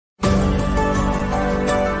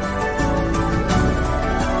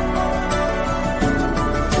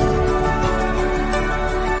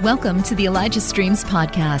Welcome to the Elijah Streams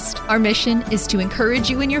podcast. Our mission is to encourage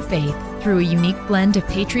you in your faith through a unique blend of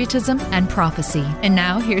patriotism and prophecy. And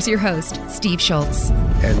now, here's your host, Steve Schultz.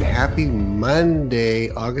 And happy Monday,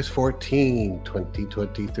 August 14,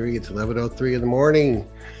 2023. It's 11:03 in the morning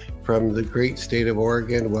from the great state of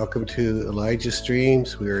Oregon. Welcome to Elijah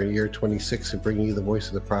Streams. We are in year 26 of bringing you the voice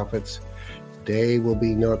of the prophets. Today will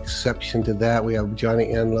be no exception to that. We have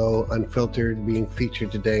Johnny Enlow, Unfiltered, being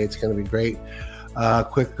featured today. It's going to be great.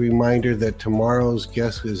 Quick reminder that tomorrow's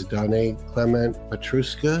guest is Donna Clement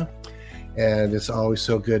Petruska, and it's always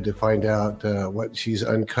so good to find out what she's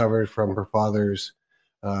uncovered from her father's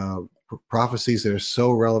prophecies that are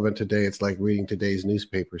so relevant today. It's like reading today's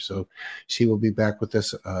newspaper. So she will be back with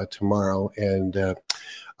us tomorrow. And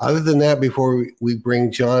other than that, before we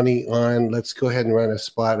bring Johnny on, let's go ahead and run a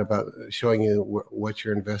spot about showing you what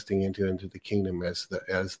you're investing into the kingdom as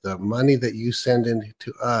the money that you send in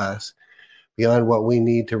to us. Beyond what we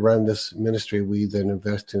need to run this ministry, we then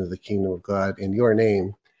invest into the kingdom of God in your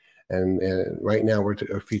name. And right now we're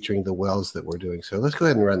featuring the wells that we're doing. So let's go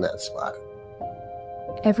ahead and run that spot.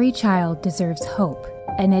 Every child deserves hope,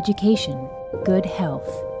 an education, good health,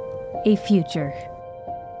 a future.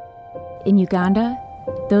 In Uganda,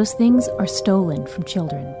 those things are stolen from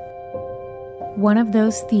children. One of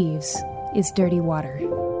those thieves is dirty water.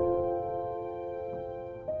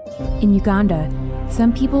 In Uganda,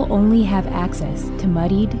 some people only have access to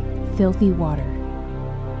muddied, filthy water.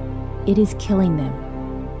 It is killing them.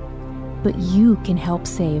 But you can help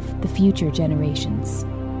save the future generations.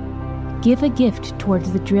 Give a gift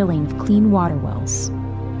towards the drilling of clean water wells.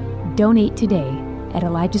 Donate today at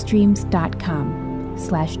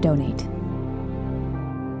ElijahStreams.com/donate.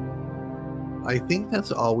 I think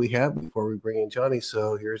that's all we have before we bring in Johnny.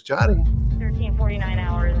 So here's Johnny. 1349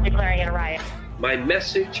 hours, declaring it a riot. My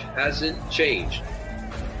message hasn't changed.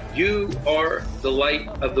 You are the light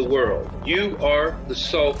of the world. You are the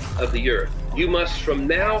salt of the earth. You must from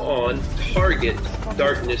now on target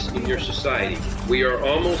darkness in your society. We are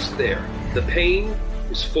almost there. The pain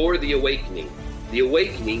is for the awakening. The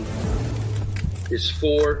awakening is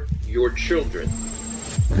for your children.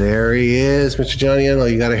 There he is, Mr. Johnny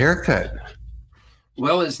Enlow. You got a haircut.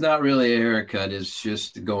 Well, it's not really a haircut. It's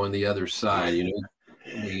just going the other side, you know.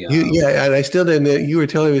 Yeah, and I still didn't. You were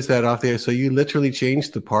telling us that off there. So you literally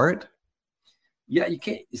changed the part? Yeah, you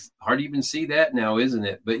can't. It's hard to even see that now, isn't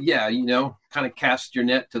it? But yeah, you know, kind of cast your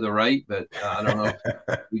net to the right. But I don't know.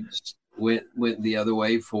 We just went the other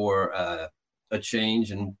way for a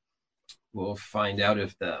change, and we'll find out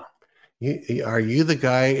if Are you the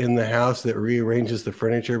guy in the house that rearranges the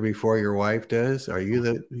furniture before your wife does? Are you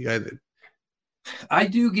the guy that? I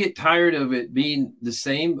do get tired of it being the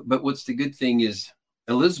same, but what's the good thing is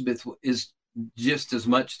Elizabeth is just as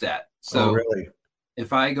much that. So really?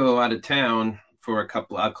 If I go out of town for a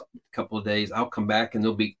couple of days, I'll come back and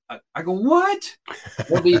there'll be, I go, what?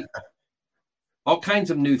 There'll be all kinds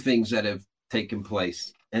of new things that have taken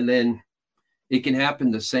place. And then it can happen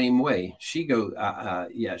the same way. She goes,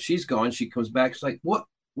 she's gone. She comes back. She's like, what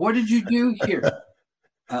did you do here?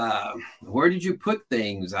 Where did you put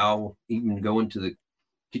things? I'll even go into the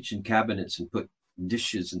kitchen cabinets and put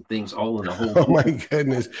dishes and things all in a whole. Oh my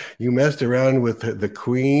goodness. You messed around with the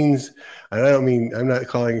queens. I don't mean, I'm not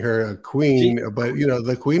calling her a queen, but you know,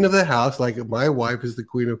 the queen of the house, like my wife is the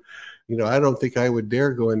queen of, you know, I don't think I would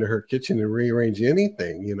dare go into her kitchen and rearrange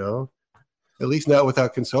anything, you know, at least not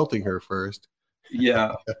without consulting her first.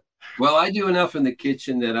 Yeah. Well, I do enough in the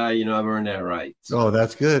kitchen that I've earned that right. So. Oh,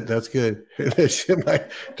 that's good. That's good.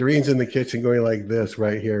 Doreen's in the kitchen going like this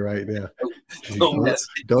right here, right now.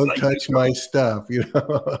 Don't touch my stuff, you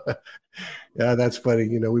know. Yeah, that's funny.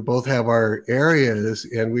 You know, we both have our areas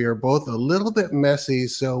and we are both a little bit messy.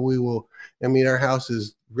 So we will, our house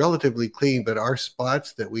is relatively clean, but our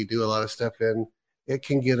spots that we do a lot of stuff in, it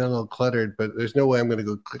can get a little cluttered, but there's no way I'm going to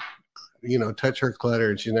go touch her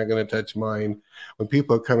clutter and she's not going to touch mine. When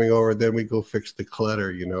people are coming over, then we go fix the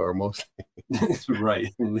clutter, or mostly.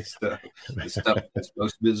 Right. At least the stuff that's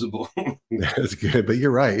most visible. That's good. But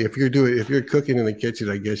you're right. If you're cooking in the kitchen,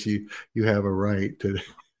 I guess you have a right to.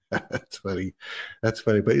 That's funny.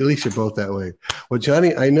 But at least you're both that way. Well,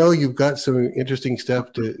 Johnny, I know you've got some interesting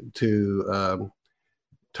stuff to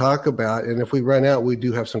talk about. And if we run out, we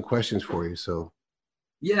do have some questions for you. So.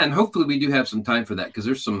 Yeah, and hopefully we do have some time for that because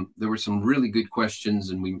there were some really good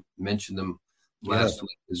questions and we mentioned them last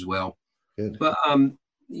week as well. Good. But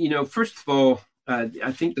first of all,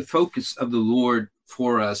 I think the focus of the Lord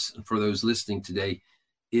for us and for those listening today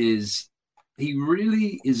is He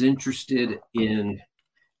really is interested in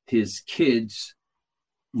His kids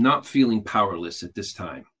not feeling powerless at this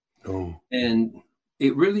time. Oh. And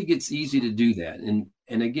it really gets easy to do that. And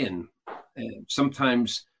again,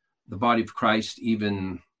 sometimes the body of Christ,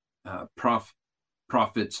 even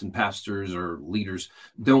prophets and pastors or leaders,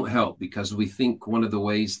 don't help, because we think one of the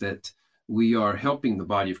ways that we are helping the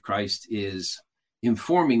body of Christ is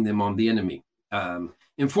informing them on the enemy.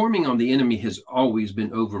 Informing on the enemy has always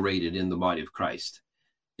been overrated in the body of Christ.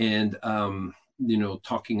 And,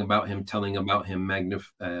 talking about him, telling about him,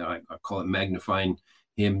 I call it magnifying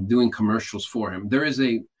him, doing commercials for him. There is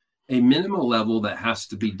a minimal level that has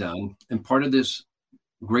to be done. And part of this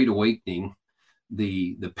great awakening,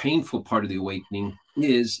 the painful part of the awakening,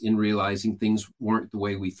 is in realizing things weren't the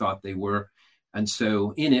way we thought they were. And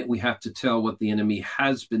so in it, we have to tell what the enemy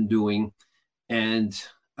has been doing. And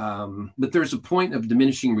but there's a point of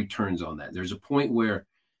diminishing returns on that. There's a point where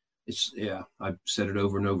I've said it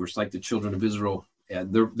over and over. It's like the children of Israel,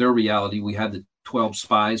 their reality. We had the 12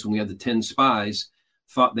 spies, and we had the 10 spies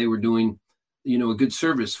thought they were doing, a good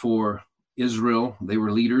service for Israel. They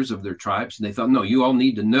were leaders of their tribes, and they thought, no, you all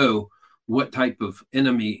need to know what type of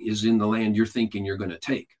enemy is in the land you're thinking you're going to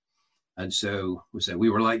take. And so we said we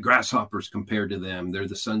were like grasshoppers compared to them. They're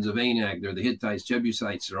the sons of Anak. They're the Hittites,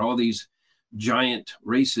 Jebusites. They're all these giant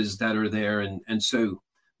races that are there. And so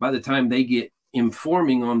by the time they get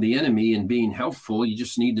informing on the enemy and being helpful, you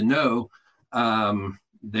just need to know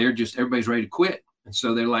everybody's ready to quit. And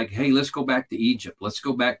so they're like, hey, let's go back to Egypt. Let's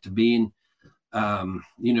go back to being,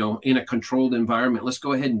 in a controlled environment. Let's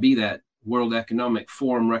go ahead and be that World Economic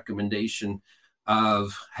Forum recommendation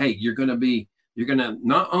of, hey, you're going to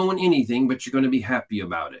not own anything, but you're going to be happy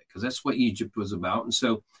about it, because that's what Egypt was about. And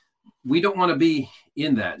so we don't want to be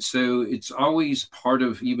in that. So it's always part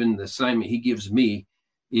of even the assignment he gives me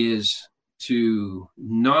is to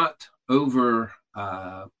not over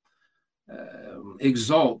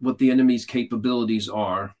exalt what the enemy's capabilities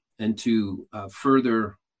are, and to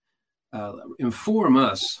further inform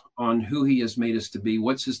us on who he has made us to be.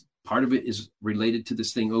 What's his part of it is related to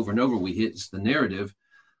this thing over and over. We hit the narrative.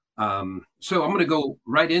 So I'm going to go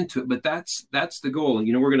right into it, but that's the goal.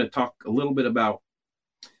 We're going to talk a little bit about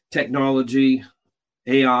technology,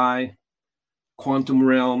 AI, quantum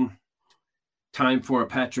realm, time for a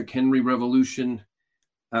Patrick Henry revolution,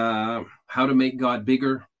 how to make God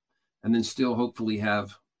bigger, and then still hopefully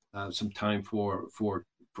have some time for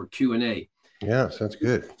Q&A. Yeah, sounds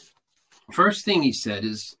good. First thing he said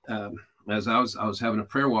is, as I was having a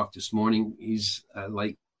prayer walk this morning, he's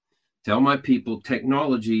like, tell my people,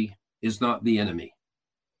 technology is not the enemy.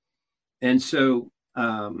 And so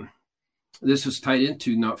this is tied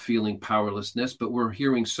into not feeling powerlessness, but we're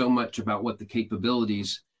hearing so much about what the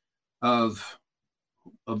capabilities of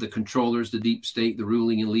the controllers, the deep state, the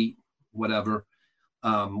ruling elite, whatever,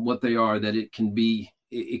 what they are, that it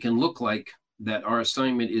can look like that our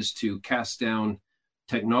assignment is to cast down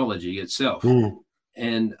technology itself.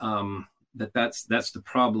 And that's the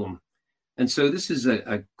problem. And so this is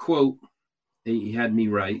a quote he had me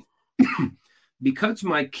write. Because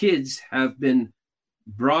my kids have not been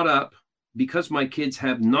brought up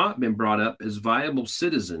as viable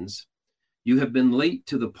citizens, you have been late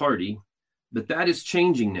to the party, but that is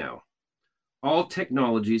changing now. All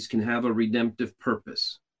technologies can have a redemptive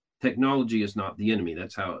purpose. Technology is not the enemy.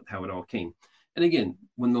 That's how it all came. And again,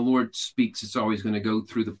 when the Lord speaks, it's always going to go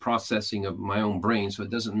through the processing of my own brain. So it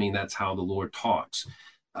doesn't mean that's how the Lord talks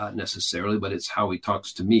necessarily, but it's how he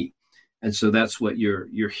talks to me. And so that's what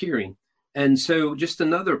you're hearing. And so just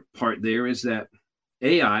another part there is that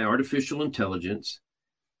AI, artificial intelligence,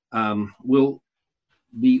 will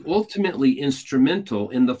be ultimately instrumental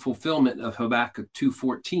in the fulfillment of Habakkuk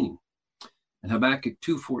 2:14. And Habakkuk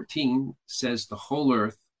 2:14 says the whole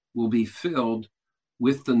earth will be filled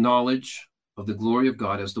with the knowledge of the glory of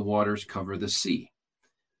God as the waters cover the sea.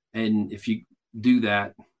 And if you do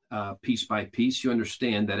that piece by piece, you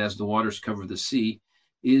understand that as the waters cover the sea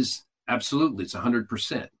is absolutely, it's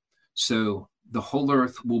 100%. So the whole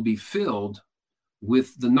earth will be filled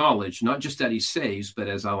with the knowledge, not just that he saves, but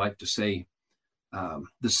as I like to say,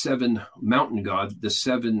 the seven mountain God, the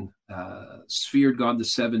seven sphere God, the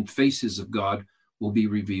seven faces of God will be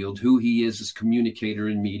revealed, who he is as communicator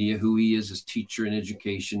in media, who he is as teacher in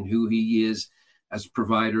education, who he is as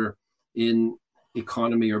provider in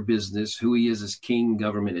economy or business, who he is as king,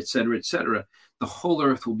 government, et cetera, et cetera. The whole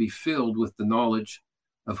earth will be filled with the knowledge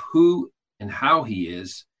of who and how he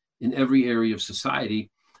is in every area of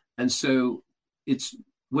society. And so it's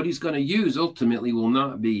what he's going to use ultimately will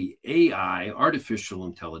not be AI, artificial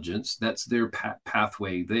intelligence. That's their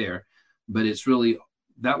pathway there. But it's really,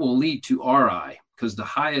 that will lead to RI, because the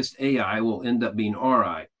highest AI will end up being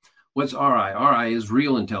RI. What's RI? RI is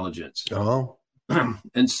real intelligence. Oh.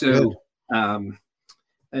 And so,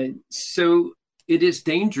 so it is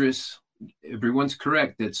dangerous everyone's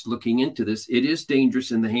correct that's looking into this. It is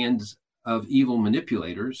dangerous in the hands of evil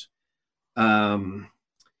manipulators.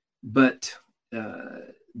 But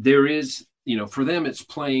there is, for them, it's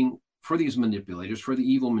playing, for these manipulators, for the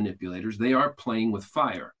evil manipulators, they are playing with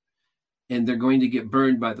fire, and they're going to get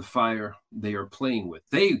burned by the fire they are playing with.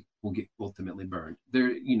 They will get ultimately burned.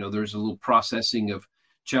 There's a little processing of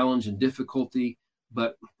challenge and difficulty,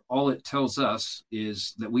 but all it tells us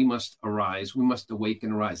is that we must arise. We must awake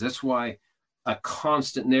and arise. That's why a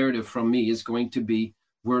constant narrative from me is going to be,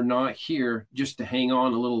 we're not here just to hang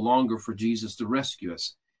on a little longer for Jesus to rescue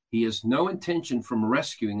us. He has no intention from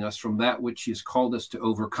rescuing us from that which he has called us to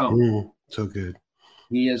overcome. So good.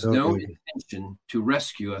 He has no intention to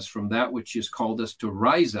rescue us from that which he has called us to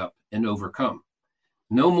rise up and overcome.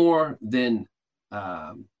 No more than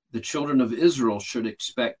the children of Israel should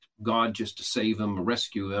expect God just to save them or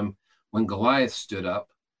rescue them when Goliath stood up.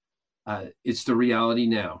 It's the reality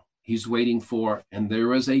now. He's waiting for, and there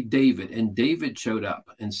was a David, and David showed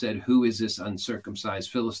up and said, who is this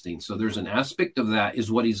uncircumcised Philistine? So there's an aspect of that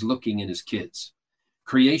is what he's looking in his kids.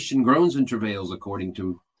 Creation groans and travails, according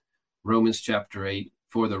to Romans chapter 8,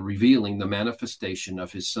 for the revealing, the manifestation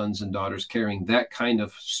of his sons and daughters carrying that kind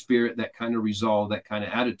of spirit, that kind of resolve, that kind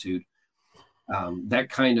of attitude, that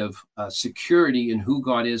kind of security in who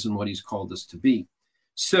God is and what he's called us to be.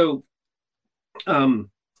 So,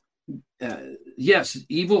 yes,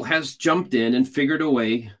 evil has jumped in and figured a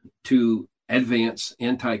way to advance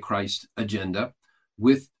Antichrist agenda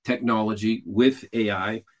with technology, with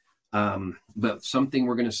AI. But something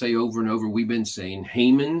we're going to say over and over, we've been saying,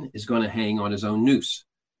 Haman is going to hang on his own noose.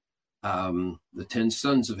 The 10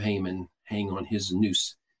 sons of Haman hang on his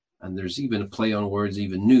noose. And there's even a play on words,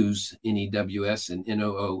 even news, N-E-W-S and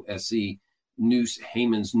N-O-O-S-E, noose,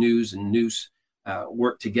 Haman's news and noose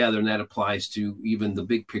work together. And that applies to even the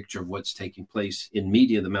big picture of what's taking place in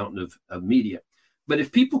media, the mountain of media. But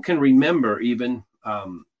if people can remember even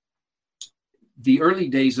the early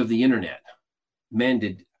days of the internet,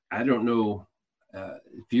 I don't know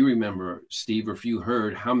if you remember, Steve, or if you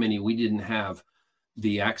heard how many we didn't have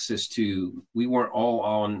the access to. We weren't all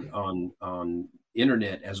on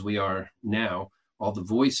internet as we are now, all the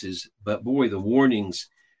voices, but boy, the warnings,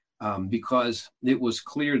 because it was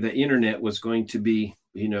clear the internet was going to be,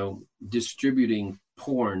 distributing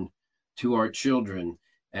porn to our children.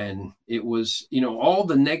 And it was, all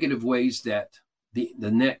the negative ways that the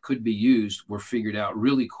net could be used were figured out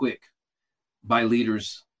really quick by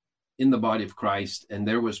leaders in the body of Christ. And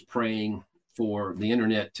there was praying for the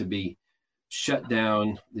internet to be shut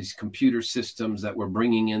down, these computer systems that were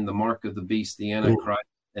bringing in the mark of the beast, the Antichrist,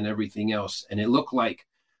 and everything else. And it looked like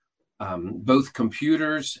both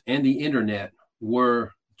computers and the internet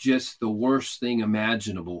were just the worst thing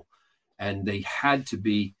imaginable. And they had to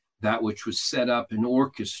be that which was set up and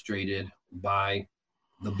orchestrated by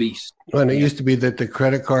the beast. Well, and it used to be that the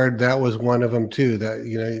credit card, that was one of them too, that,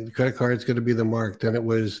 the credit card is going to be the mark. Then it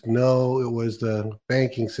was the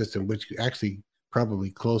banking system, which actually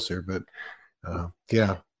probably closer, but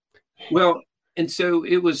yeah. Well, and so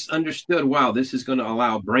it was understood, wow, this is going to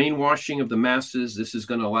allow brainwashing of the masses. This is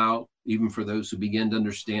going to allow, even for those who begin to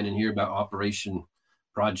understand and hear about Operation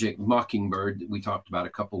Project Mockingbird that we talked about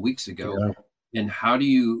a couple of weeks ago. Yeah. And how do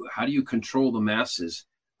you control the masses?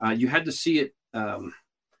 You had to see it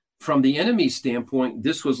from the enemy's standpoint.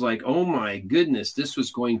 This was like, oh my goodness, this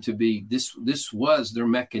was going to be, this was their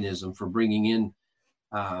mechanism for bringing in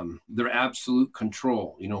their absolute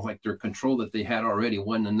control, like their control that they had already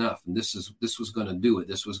wasn't enough. And this was going to do it.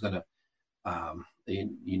 This was going to,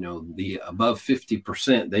 the above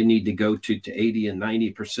 50%, they need to go to 80 and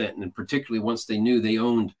 90%. And particularly once they knew they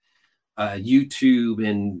owned YouTube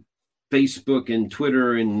and Facebook and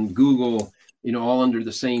Twitter and Google, all under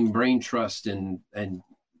the same brain trust and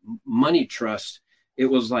money trust, it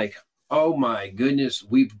was like, oh my goodness,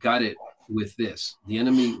 we've got it with this. The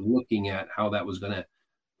enemy looking at how that was going to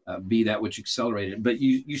be that which accelerated. But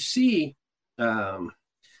you see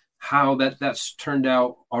how that's turned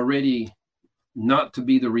out already not to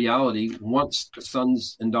be the reality once the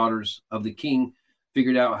sons and daughters of the king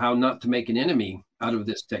figured out how not to make an enemy out of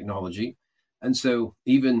this technology. And so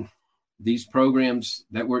even these programs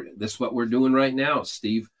that's what we're doing right now,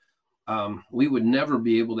 Steve, we would never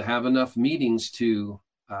be able to have enough meetings to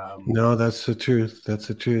no, that's the truth. That's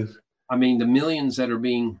the truth. I mean, the millions that are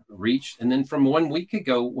being reached. And then from 1 week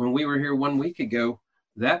ago, when we were here 1 week ago,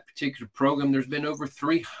 that particular program, there's been over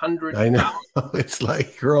 300. I know. It's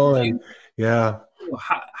like growing. Yeah.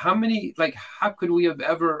 How many, how could we have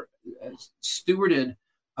ever stewarded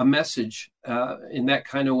a message in that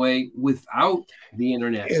kind of way without the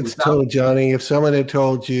internet? It's told, Johnny, if someone had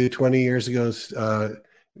told you 20 years ago,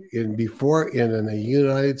 in a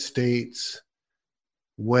United States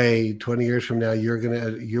way, 20 years from now, you're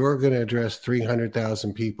gonna address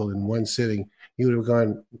 300,000 people in one sitting, you would have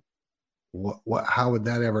gone, what how would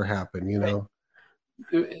that ever happen, you know?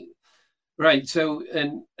 Right. So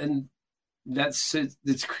and that's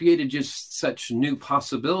it's created just such new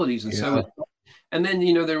possibilities. And so and then,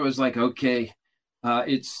 you know, there was like, okay,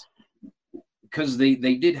 it's because they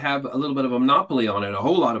did have a little bit of a monopoly on it, a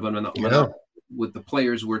whole lot of a monopoly with the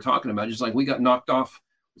players we're talking about. Just like we got knocked off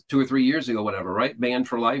 2 or 3 years ago, whatever, right? Banned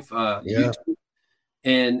for life, YouTube.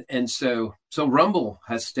 And so Rumble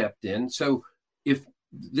has stepped in. So if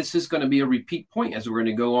this is going to be a repeat point as we're going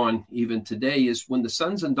to go on even today, is when the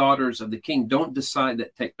sons and daughters of the king don't decide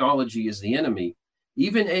that technology is the enemy,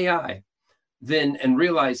 even AI, then, and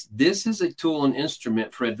realize this is a tool and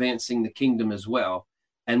instrument for advancing the kingdom as well.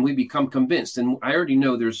 And we become convinced. And I already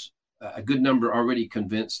know there's a good number already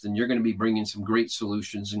convinced, and you're going to be bringing some great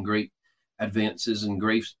solutions and great advances and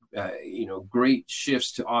great, great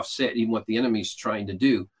shifts to offset even what the enemy's trying to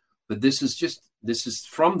do. But this is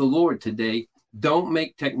from the Lord today. Don't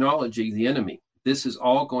make technology the enemy. This is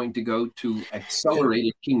all going to go to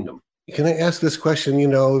accelerated kingdom. Can I ask this question? You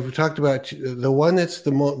know, we've talked about the one that's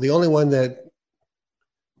the one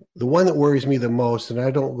that worries me the most, and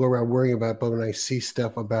I don't go around worrying about, but when I see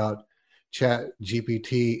stuff about Chat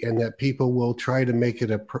GPT and that people will try to make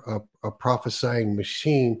it a prophesying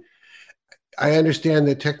machine, I understand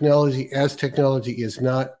that technology is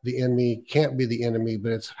not the enemy, can't be the enemy,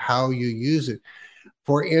 but it's how you use it.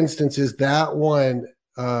 For instance, is that one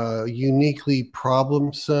uniquely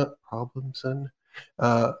problematic?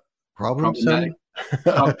 Problematic.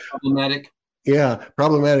 Yeah,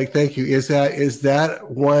 problematic. Thank you. Is that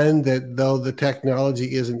one that, though the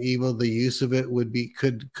technology isn't evil, the use of it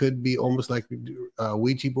could be almost like a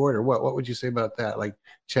Ouija board, or what? What would you say about that? Like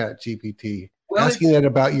Chat GPT, asking that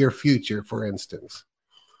about your future, for instance.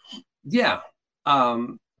 Yeah,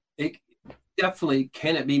 it definitely,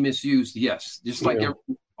 can it be misused? Yes, just like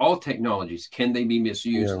all technologies, can they be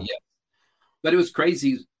misused? Yes. But it was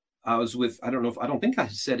crazy. I was with, I don't think I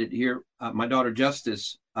said it here. My daughter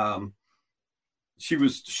Justice. She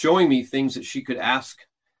was showing me things that she could ask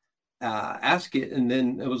it. And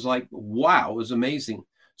then it was like, wow, it was amazing.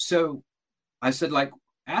 So I said, like,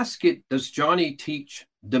 ask it, does Johnny teach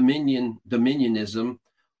dominionism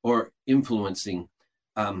or influencing?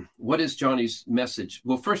 What is Johnny's message?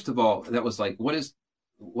 Well, first of all, that was like, what is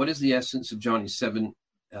the essence of Johnny's 7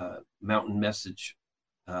 mountain message?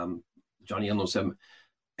 Johnny Enlow 7.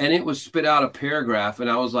 And it was spit out a paragraph. And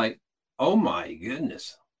I was like, oh my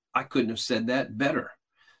goodness, I couldn't have said that better.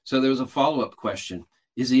 So there was a follow-up question.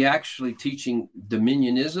 Is he actually teaching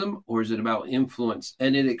dominionism, or is it about influence?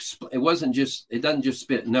 And it doesn't just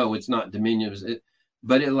spit, no, it's not dominionism.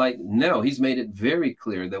 No, he's made it very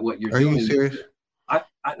clear that what you're doing. Are you serious? I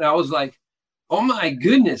was like, oh my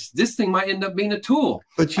goodness, this thing might end up being a tool.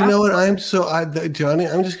 But you know what? Johnny,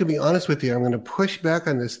 I'm just going to be honest with you. I'm going to push back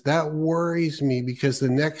on this. That worries me, because the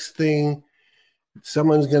next thing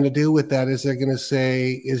someone's going to do with that is they're going to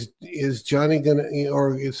say, is Johnny going to,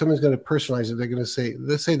 or if someone's going to personalize it, they're going to say,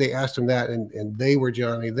 let's say they asked him that and they were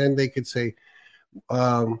Johnny, then they could say,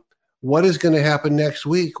 what is going to happen next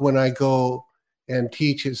week when I go and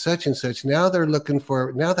teach it such and such? Now they're looking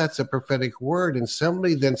for, now that's a prophetic word, and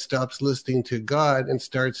somebody then stops listening to God and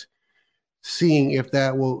starts seeing if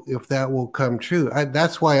that will come true.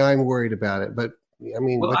 That's why I'm worried about it. But I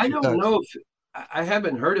mean, well, I don't know if I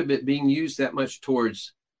haven't heard of it being used that much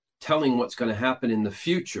towards telling what's going to happen in the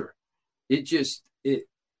future. Because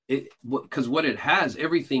what it has,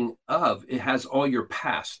 it has all your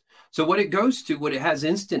past. So what it has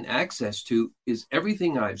instant access to is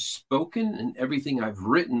everything I've spoken and everything I've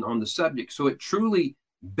written on the subject. So it truly,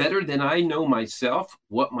 better than I know myself,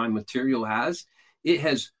 what my material has, it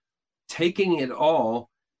has taken it all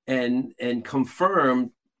and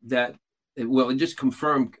confirmed that. It just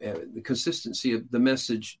confirmed the consistency of the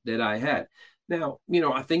message that I had. Now,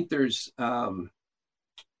 I think there's part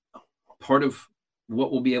of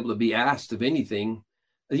what will be able to be asked of anything.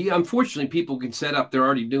 Unfortunately, people can set up, they're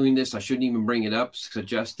already doing this. I shouldn't even bring it up,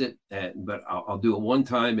 suggest it, but I'll do it one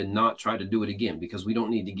time and not try to do it again, because we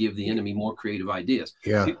don't need to give the enemy more creative ideas.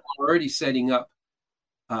 Yeah. People are already setting up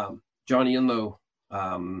Johnny Enlow,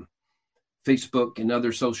 Facebook and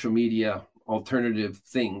other social media alternative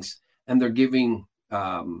things. And they're giving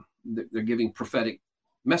prophetic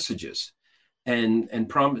messages, but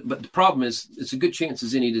the problem is, it's a good chance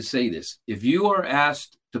as any to say this. If you are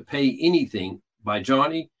asked to pay anything by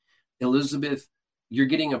Johnny, Elizabeth, you're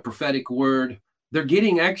getting a prophetic word. They're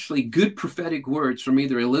getting actually good prophetic words from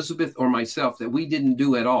either Elizabeth or myself that we didn't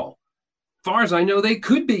do at all. far as I know, they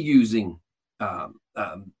could be using can't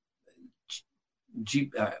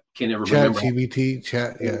ever Chat remember.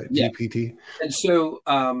 GPT. And so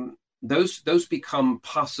those become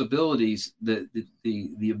possibilities.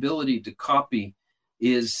 The ability to copy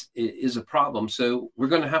is a problem. So we're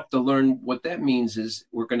going to have to learn what that means. Is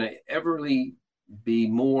we're going to everly be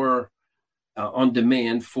more on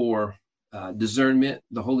demand for discernment,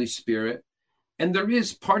 the Holy Spirit. And there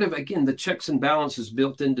is part of, again, the checks and balances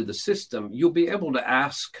built into the system. You'll be able to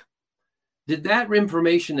ask, did that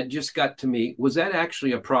information that just got to me, was that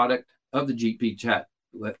actually a product of the GP chat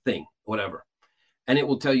thing, whatever? And it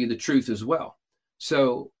will tell you the truth as well.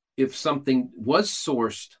 So if something was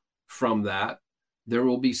sourced from that, there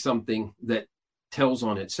will be something that tells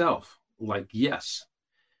on itself, like yes.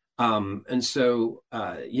 And so,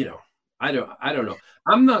 I don't know.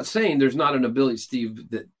 I'm not saying there's not an ability, Steve,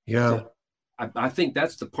 that I think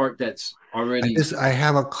that's the part that's already. I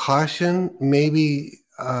have a caution. Maybe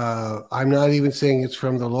I'm not even saying it's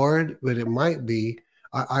from the Lord, but it might be.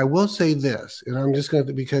 I will say this, and I'm just going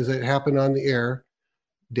to, because it happened on the air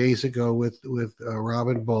days ago with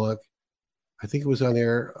Robin Bullock. I think it was on the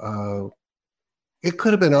air. It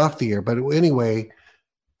could have been off the air, but anyway,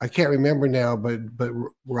 I can't remember now. But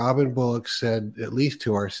Robin Bullock said, at least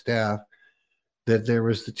to our staff, that there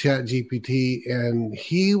was the Chat GPT, and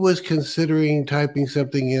he was considering typing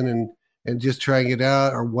something in and just trying it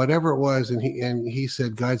out or whatever it was, and he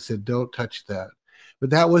said, God said, don't touch that. But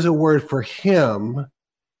that was a word for him.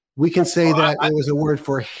 We can say it was a word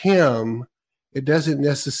for him. It doesn't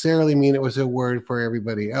necessarily mean it was a word for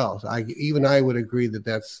everybody else. I would agree that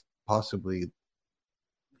that's possibly.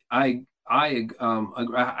 I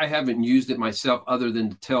haven't used it myself, other than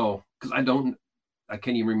to tell, because I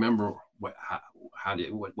can't even remember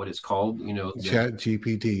what it's called. Chat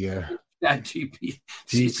GPT, yeah. Chat GPT.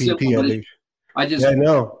 GPT. I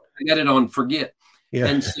got it on forget. Yeah.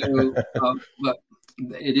 And so, but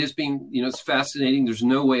it is being, it's fascinating. There's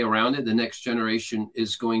no way around it. The next generation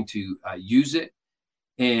is going to use it,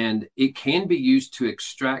 and it can be used to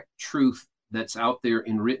extract truth that's out there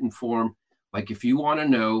in written form. Like if you want to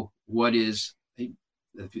know what is,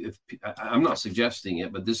 if I'm not suggesting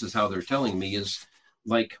it, but this is how they're telling me, is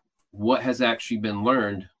like what has actually been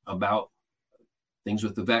learned about things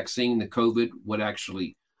with the vaccine, the COVID, what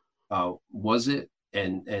actually was it,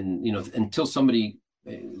 and until somebody.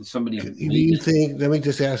 Do you think? Let me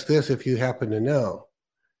just ask this: if you happen to know,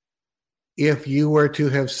 if you were to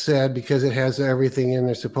have said, because it has everything in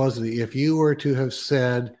there supposedly, if you were to have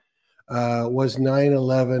said, was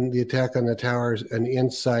 9/11, the attack on the towers, an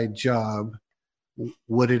inside job,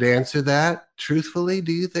 would it answer that truthfully?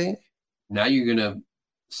 Do you think? Now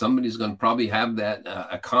somebody's going to probably have that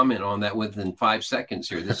a comment on that within 5 seconds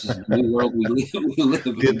here. This is the new world we live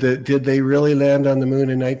in. Did they really land on the moon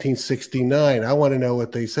in 1969? I want to know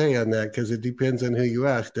what they say on that, because it depends on who you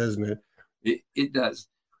ask, doesn't it? It does.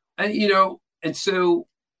 And, and so,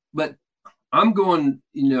 but I'm going,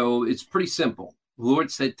 it's pretty simple. The Lord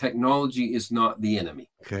said technology is not the enemy.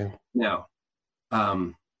 Okay. Now,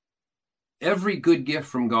 every good gift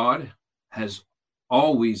from God has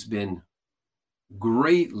always been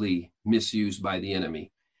greatly misused by the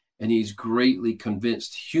enemy, and he's greatly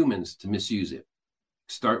convinced humans to misuse it.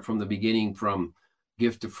 Start from the beginning, from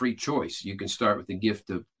gift of free choice. You can start with the gift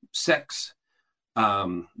of sex.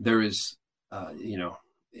 There is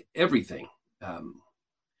everything,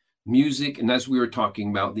 music, and as we were talking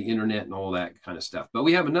about, the internet and all that kind of stuff. But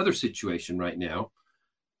we have another situation right now,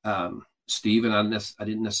 Steve, and I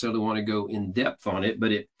didn't necessarily want to go in depth on it,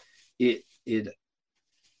 but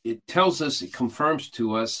it tells us, it confirms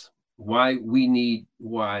to us why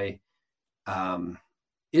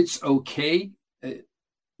it's okay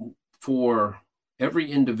for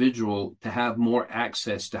every individual to have more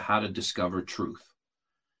access to how to discover truth.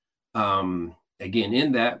 Again,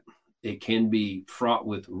 in that, it can be fraught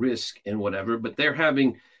with risk and whatever, but they're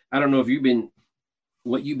having, I don't know if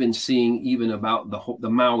what you've been seeing even about the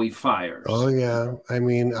Maui fires. Oh yeah. I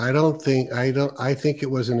mean, I think it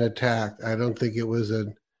was an attack. I don't think it was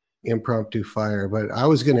an impromptu fire, but I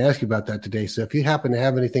was going to ask you about that today. So if you happen to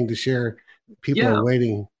have anything to share, people are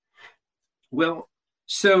waiting. Well,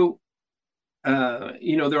 so,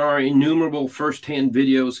 there are innumerable firsthand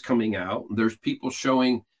videos coming out. There's people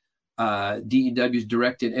showing DEW's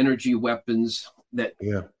directed energy weapons that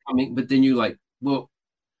coming, but then you're like, well,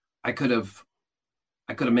 I could have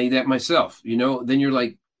made that myself, then you're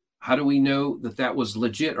like, how do we know that was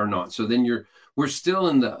legit or not? So then we're still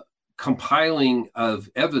in the compiling of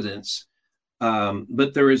evidence,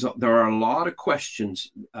 but there are a lot of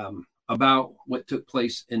questions about what took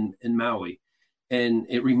place in Maui, And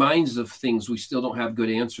it reminds of things we still don't have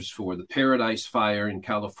good answers for. The Paradise Fire in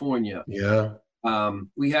California. Yeah.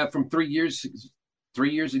 We have from 3 years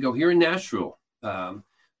ago here in Nashville.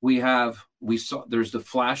 We saw there's the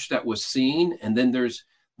flash that was seen, and then there's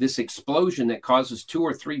this explosion that causes 2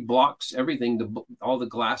 or 3 blocks, all the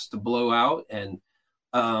glass to blow out, and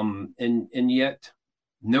yet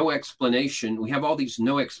no explanation. We have all these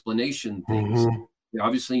no explanation things. Mm-hmm. We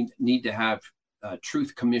obviously need to have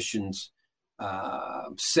truth commissions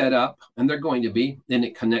set up, and they're going to be. Then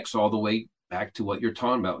it connects all the way back to what you're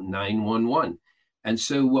talking about, 911. And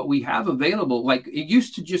so what we have available, like it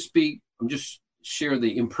used to just be, I'm just share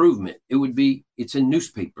the improvement. It's a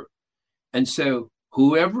newspaper. And so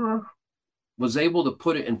whoever was able to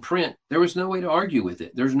put it in print, there was no way to argue with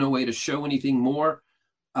it. There's no way to show anything more.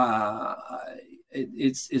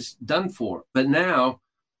 It's done for. But now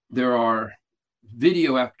there are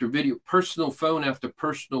video after video, personal phone after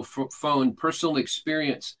personal phone, personal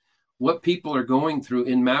experience. What people are going through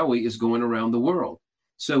in Maui is going around the world.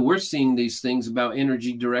 So we're seeing these things about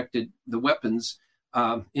energy directed, the weapons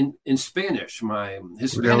in Spanish. My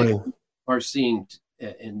Hispanic are seeing,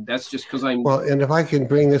 and that's just because I'm. Well, and if I can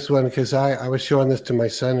bring this one, because I was showing this to my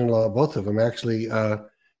son-in-law, both of them actually,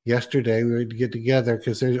 yesterday. We would get together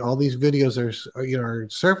because there's all these videos are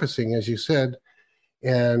surfacing, as you said,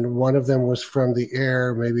 and one of them was from the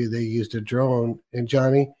air. Maybe they used a drone. And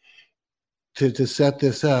Johnny, to set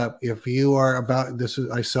this up, if you are about this,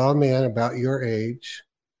 I saw a man about your age.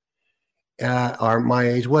 Or my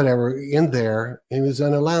age, whatever, in there. He was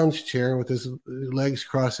on a lounge chair with his legs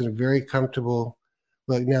crossed in a very comfortable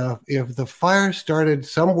look. Now, if the fire started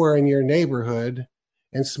somewhere in your neighborhood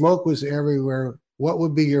and smoke was everywhere, what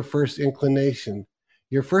would be your first inclination?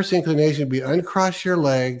 Your first inclination would be uncross your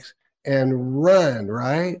legs and run,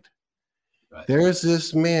 right? There's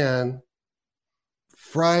this man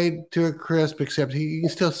fried to a crisp, except you can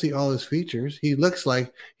still see all his features. He looks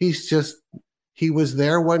like he was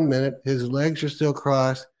there 1 minute. His legs are still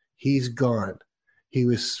crossed. He's gone. He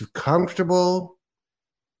was comfortable,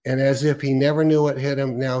 and as if he never knew what hit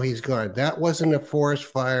him, now he's gone. That wasn't a forest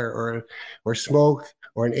fire or smoke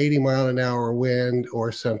or an 80-mile-an-hour wind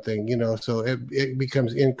or something, so it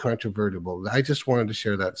becomes incontrovertible. I just wanted to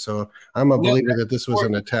share that. So I'm a believer that this was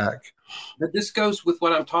an attack. But this goes with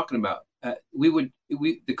what I'm talking about.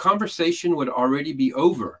 The conversation would already be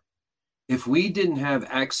over if we didn't have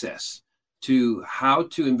access to how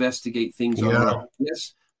to investigate things on our own.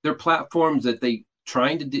 Yes, there are platforms that they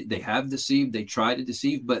have deceived, they try to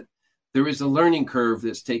deceive, but there is a learning curve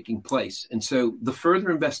that's taking place. And so the further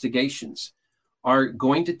investigations are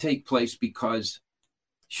going to take place because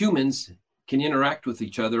humans can interact with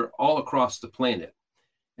each other all across the planet.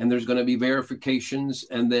 And there's going to be verifications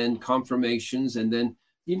and then confirmations. And then,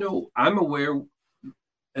 I'm aware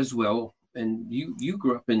as well, and you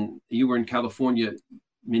grew up you were in California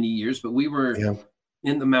many years, but we were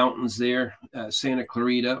in the mountains there, Santa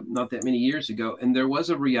Clarita, not that many years ago. And there was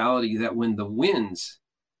a reality that when the winds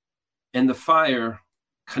and the fire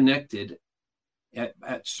connected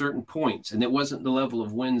at certain points, and it wasn't the level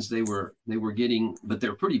of winds they were getting, but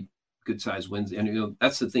they're pretty good sized winds. And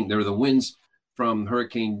that's the thing. They're the winds from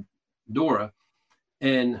Hurricane Dora,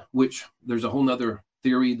 and which there's a whole nother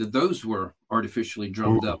theory that those were artificially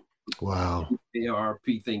drummed up. Wow. ARP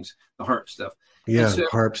things, the HARP stuff. Yeah, so,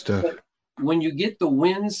 HARP stuff. When you get the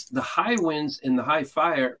winds, the high winds and the high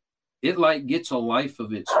fire, it like gets a life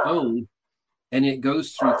of its own, and it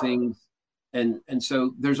goes through things. And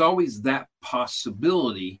so there's always that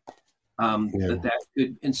possibility that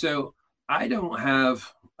could. And so I don't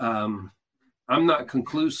have, I'm not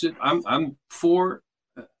conclusive. I'm for,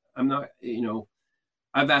 I'm not,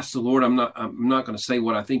 I've asked the Lord, I'm not going to say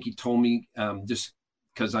what I think he told me, just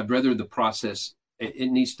because I'd rather the process,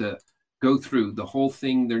 it needs to go through the whole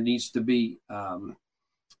thing. There needs to be,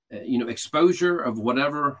 exposure of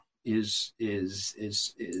whatever is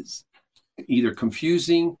either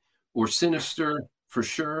confusing or sinister for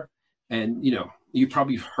sure. And, you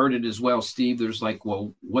probably heard it as well, Steve. There's like,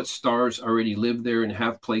 well, what stars already live there and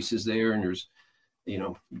have places there? And there's,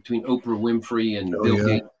 between Oprah Winfrey and Bill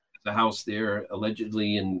Gates, the house there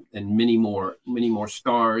allegedly, and many more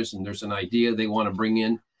stars. And there's an idea they want to bring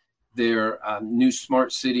in their new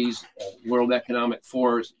smart cities, World Economic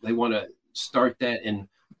Forum. They want to start that in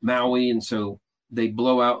Maui. And so they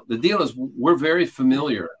blow out. The deal is we're very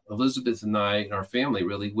familiar, Elizabeth and I and our family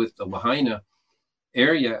really, with the Lahaina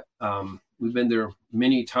area. We've been there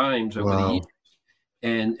many times over the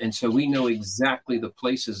years. And so we know exactly the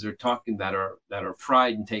places they're talking that are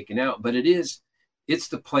fried and taken out. But it's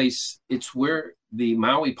the place, it's where the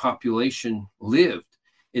Maui population lived.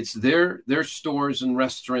 it's their stores and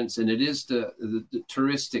restaurants, and it is the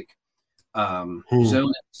touristic zone in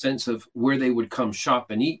the sense of where they would come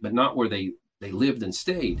shop and eat, but not where they lived and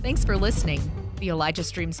stayed. Thanks for listening. The Elijah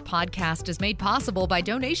Streams podcast is made possible by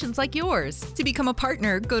donations like yours. To become a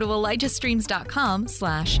partner, go to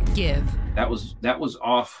ElijahStreams.com/give. That was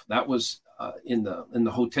off. That was in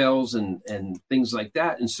the hotels and things like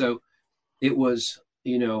that. And so it was,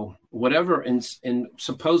 whatever. And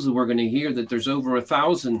supposedly we're going to hear that there's over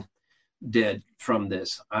 1,000 dead from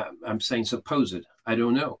this. I'm saying supposed. I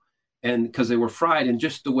don't know. And because they were fried, and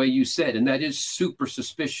just the way you said, and that is super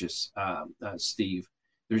suspicious, Steve.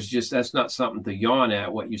 That's not something to yawn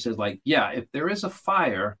at. What you said, like, yeah, if there is a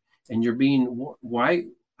fire and you're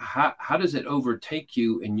how does it overtake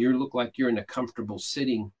you and you look like you're in a comfortable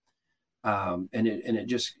sitting, and it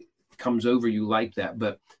just comes over you like that.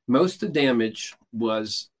 But most of the damage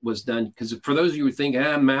was done because for those of you who think,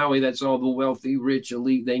 Maui, that's all the wealthy, rich,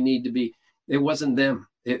 elite, they need to be. It wasn't them.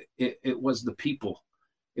 It was the people.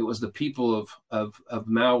 It was the people of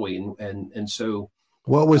Maui, and so.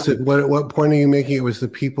 What was it? What point are you making? It was the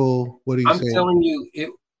people. What are you saying? I'm telling you,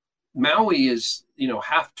 Maui is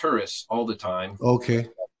half tourists all the time. Okay.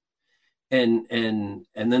 And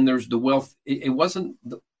then there's the wealth. It wasn't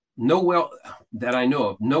no wealth that I know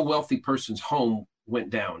of. No wealthy person's home went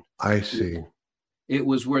down. I see. It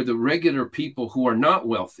was where the regular people who are not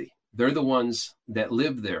wealthy, they're the ones that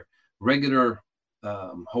live there. Regular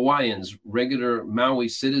Hawaiians, regular Maui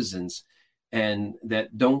citizens, and that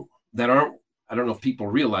aren't. I don't know if people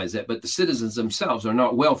realize that, but the citizens themselves are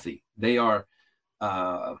not wealthy. They are,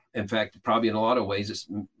 in fact, probably in a lot of ways, it's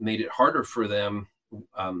made it harder for them.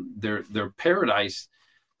 Their paradise.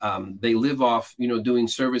 They live off, doing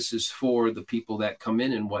services for the people that come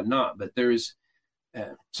in and whatnot. But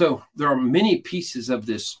so there are many pieces of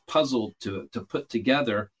this puzzle to put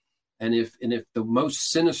together. And if the most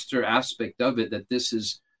sinister aspect of it, that this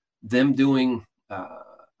is them doing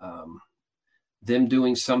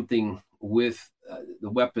something with the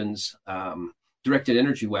weapons, directed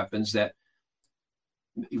energy weapons, that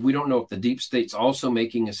we don't know if the deep state's also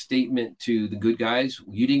making a statement to the good guys.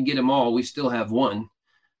 You didn't get them all. We still have one.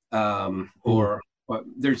 Or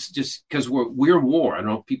there's just because we're in war. I don't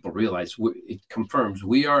know if people realize it confirms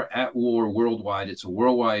we are at war worldwide. It's a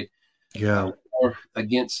worldwide war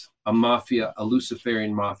against a mafia, a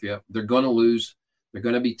Luciferian mafia. They're going to lose. They're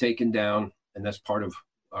going to be taken down. And that's part of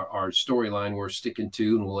our storyline we're sticking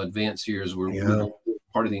to, and we'll advance here as we're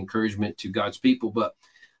part of the encouragement to God's people. But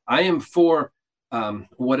I am for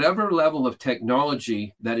whatever level of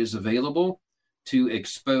technology that is available to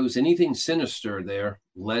expose anything sinister there.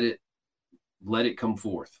 Let it come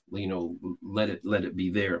forth, let it be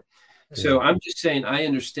there. Yeah. So I'm just saying, I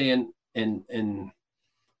understand and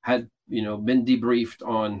had, been debriefed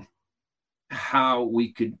on how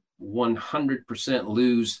we could 100%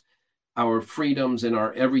 lose our freedoms and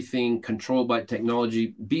our everything controlled by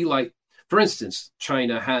technology. Be like, for instance,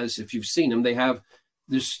 China has, if you've seen them, they have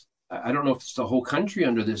this, I don't know if it's the whole country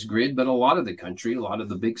under this grid, but a lot of the country, a lot of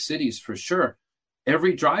the big cities for sure,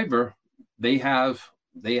 every driver, they have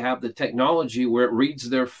the technology where it reads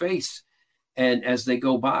their face, and as they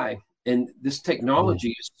go by, and this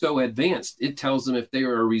technology is so advanced, it tells them if they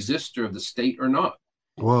are a resistor of the state or not.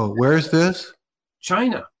 Whoa, where is this?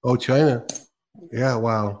 China. Oh, China. Yeah,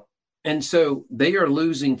 wow. And so they are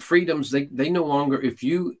losing freedoms. They no longer,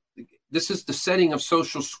 this is the setting of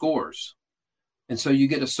social scores. And so you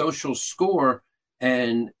get a social score,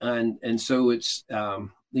 and so it's,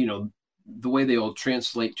 the way they'll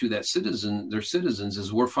translate to their citizens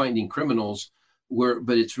is we're finding criminals,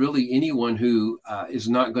 but it's really anyone who is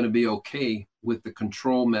not going to be okay with the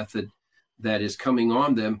control method that is coming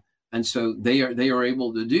on them. And so they are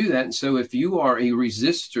able to do that. And so if you are a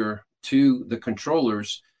resistor to the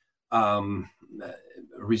controllers, resistors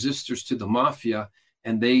to the mafia,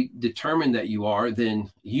 and they determine that you are, then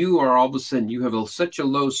you are all of a sudden, you have such a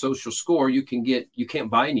low social score, you can't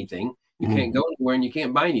buy anything. You can't go anywhere and you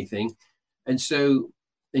can't buy anything. And so,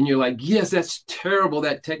 and you're like, yes, that's terrible.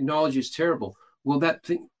 That technology is terrible. Well,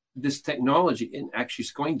 this technology actually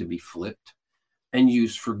is going to be flipped and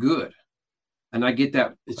used for good. And I get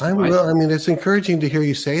that. It's encouraging to hear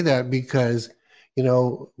you say that, because,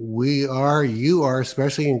 you are,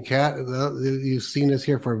 especially in CAT, you've seen us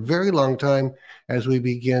here for a very long time as we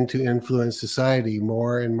begin to influence society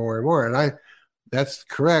more and more and more. And that's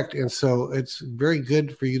correct. And so it's very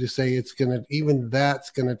good for you to say that's going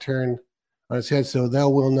to turn on its head. So thou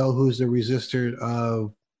will know who's the resistor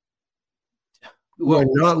of, who are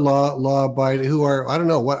not law abiding, who are, I don't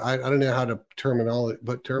know how to terminology,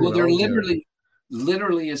 but terminology. Well,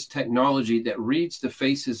 literally is technology that reads the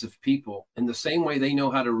faces of people in the same way they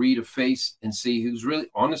know how to read a face and see who's really,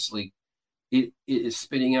 honestly, it is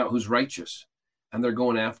spitting out who's righteous, and they're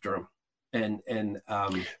going after them.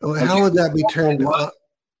 How would that be turned on?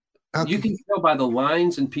 You can tell by the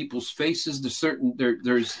lines in people's faces.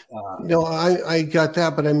 There's no, I got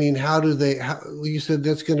that, but I mean, you said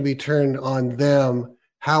that's going to be turned on them.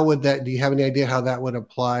 How would that? Do you have any idea how that would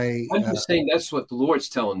apply? I'm just saying that's what the Lord's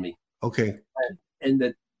telling me. Okay,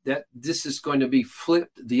 and that this is going to be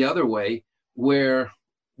flipped the other way, where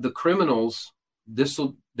the criminals,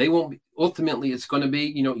 they won't be. Ultimately, it's going to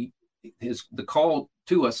be, the call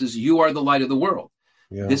to us is, you are the light of the world.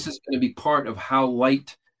 Yeah. This is going to be part of how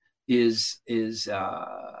light is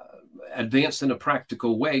advanced in a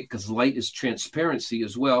practical way, because light is transparency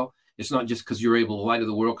as well. It's not just because you're able to light of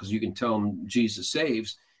the world because you can tell them Jesus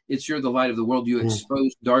saves. It's you're the light of the world. You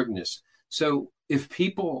expose darkness. So if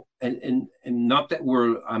people, and not that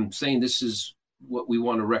I'm saying this is what we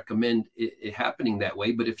want to recommend it happening that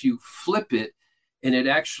way, but if you flip it and it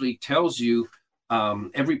actually tells you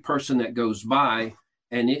every person that goes by,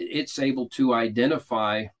 and it's able to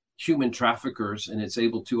identify human traffickers, and it's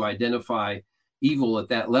able to identify evil at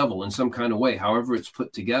that level in some kind of way, however it's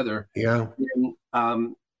put together. Yeah.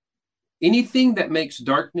 And, anything that makes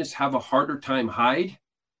darkness have a harder time hide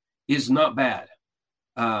is not bad.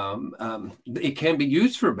 It can be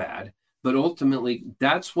used for bad, but ultimately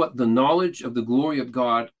that's what the knowledge of the glory of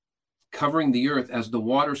God covering the earth as the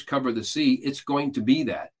waters cover the sea. It's going to be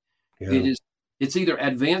that. Yeah. It's either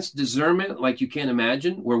advanced discernment, like you can't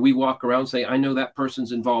imagine, where we walk around and say, I know that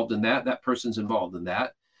person's involved in that person's involved in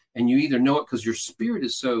that. And you either know it because your spirit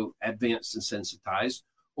is so advanced and sensitized,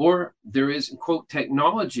 or there is, quote,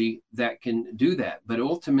 technology that can do that. But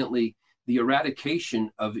ultimately, the eradication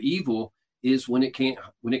of evil is when it can't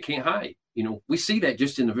hide. We see that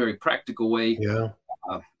just in a very practical way. Yeah.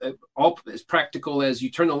 All as practical as you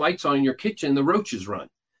turn the lights on in your kitchen, the roaches run.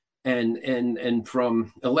 And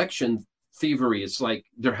from election thievery, it's like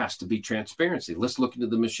there has to be transparency. Let's look into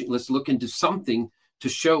the machine. Let's look into something to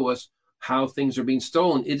show us how things are being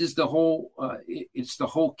stolen. It is the whole. It's the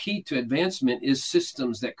whole key to advancement is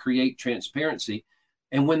systems that create transparency.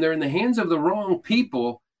 And when they're in the hands of the wrong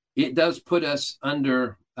people, it does put us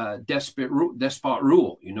under despot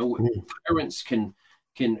rule. Tyrants can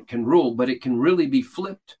rule, but it can really be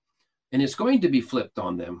flipped, and it's going to be flipped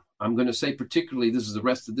on them. I'm going to say particularly, this is the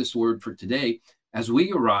rest of this word for today, as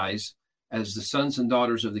we arise, as the sons and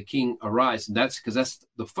daughters of the King arise. And that's because that's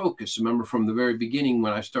the focus. Remember from the very beginning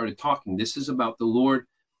when I started talking, this is about the Lord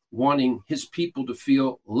wanting his people to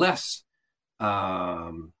feel less,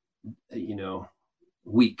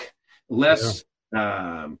 weak, less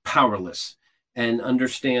powerless, and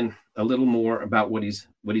understand a little more about what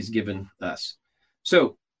he's given us.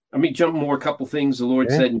 So let me jump more a couple things the Lord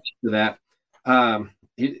said to that.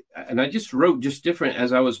 And I just wrote just different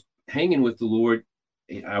as I was hanging with the Lord.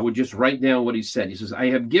 I would just write down what he said. He says, I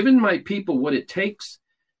have given my people what it takes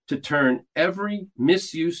to turn every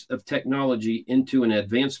misuse of technology into an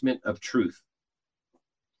advancement of truth.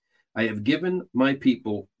 I have given my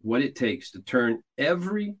people what it takes to turn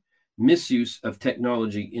every misuse of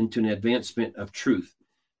technology into an advancement of truth.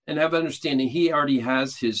 And have understanding, he already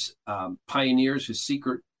has his pioneers, his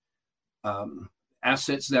secret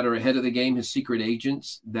assets that are ahead of the game, his secret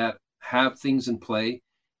agents that have things in play,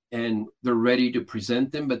 and they're ready to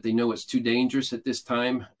present them, but they know it's too dangerous at this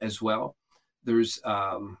time as well. There's,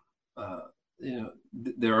 there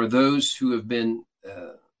are those who have been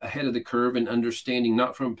ahead of the curve and understanding,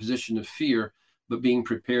 not from a position of fear, but being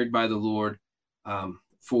prepared by the Lord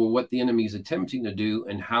for what the enemy is attempting to do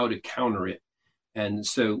and how to counter it. And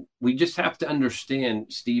so we just have to understand,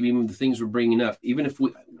 Steve, even the things we're bringing up, even if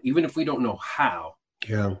we don't know how.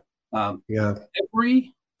 Yeah.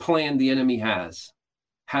 Every plan the enemy has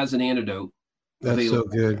an antidote. That's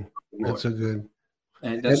available. So good. That's so good.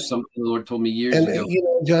 And that's something the Lord told me years ago.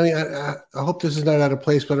 Johnny, I hope this is not out of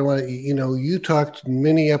place, but I want to, you talked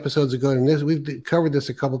many episodes ago, and we've covered this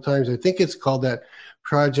a couple of times. I think it's called that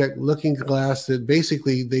Project Looking Glass, that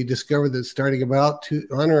basically they discovered that starting about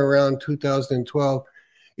on or around 2012,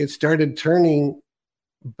 it started turning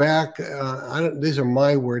back. These are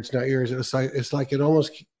my words, not yours. It's like it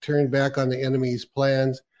almost turned back on the enemy's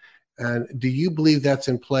plans. And do you believe that's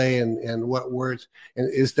in play, and what words?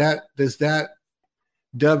 And does that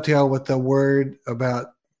dovetail with the word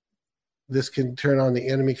about this can turn on the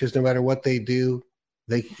enemy, because no matter what they do,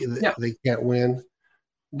 they can't win?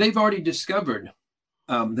 They've already discovered.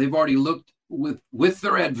 They've already looked with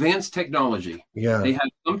their advanced technology. Yeah, they have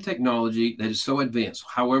some technology that is so advanced,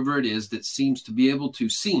 however it is, that seems to be able to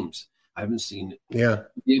I haven't seen it. Yeah.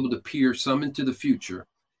 Be able to peer some into the future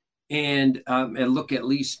and look at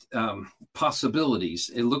least possibilities.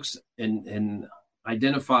 It looks and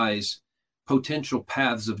identifies potential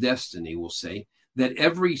paths of destiny, we'll say, that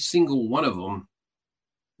every single one of them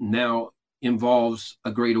now involves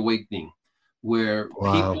a great awakening where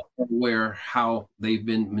people are aware how they've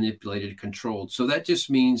been manipulated, controlled. So that just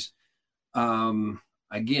means,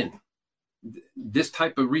 again, this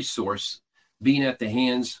type of resource being at the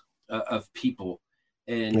hands of people.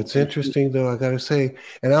 And it's interesting, though, I got to say,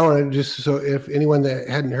 and I want to just, so if anyone that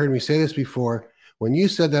hadn't heard me say this before, when you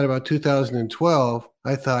said that about 2012,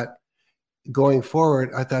 I thought going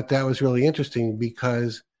forward, I thought that was really interesting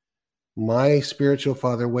because my spiritual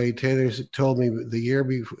father, Wade Taylor, told me the year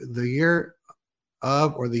before, the year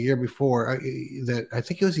before, that I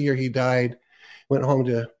think it was the year he died, went home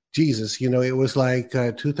to Jesus. You know, it was like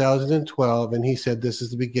 2012, and he said, "This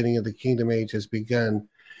is the beginning of the kingdom age has begun."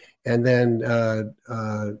 And then,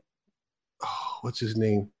 what's his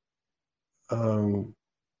name?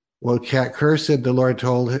 Well, Kat Kerr said the Lord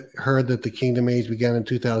told her that the kingdom age began in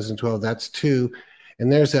 2012. That's two.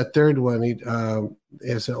 And there's that third one. He,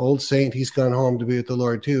 as an old saint, he's gone home to be with the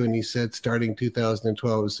Lord too. And he said starting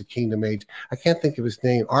 2012 was the kingdom age. I can't think of his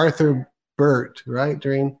name. Arthur Burt, right?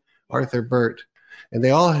 During Arthur Burt. And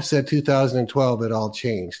they all said 2012 it all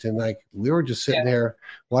changed. And like we were just sitting there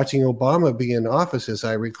watching Obama be in office, as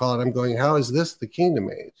I recall, and I'm going, how is this the kingdom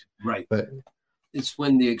age? Right. But it's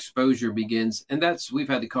when the exposure begins. And that's, we've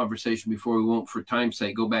had the conversation before. We won't, for time's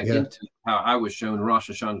sake, go back into how I was shown Rosh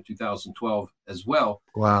Hashanah 2012 as well.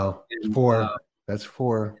 Wow. And, 4. That's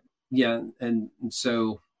 4. Yeah. And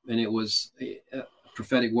so, and it was a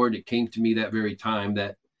prophetic word that came to me that very time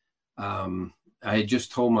that I had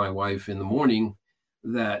just told my wife in the morning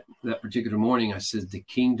that particular morning, I said, the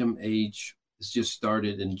kingdom age has just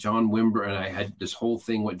started. And John Wimber, and I had this whole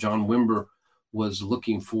thing, what John Wimber was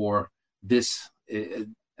looking for, this,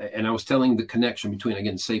 and I was telling the connection between,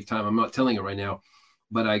 again, save time. I'm not telling it right now,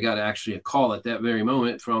 but I got actually a call at that very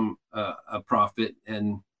moment from a prophet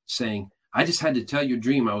and saying, I just had to tell your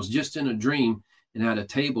dream. I was just in a dream and at a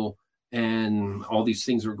table and all these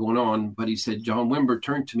things were going on. But he said, John Wimber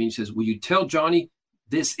turned to me and says, will you tell Johnny,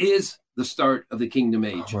 this is the start of the kingdom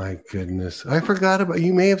age? Oh my goodness. I forgot about,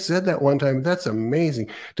 you may have said that one time. That's amazing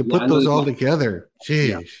to put those all together.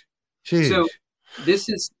 Jeez. Jeez. So this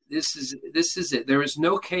is it. There is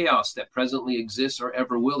no chaos that presently exists or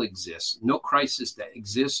ever will exist. No crisis that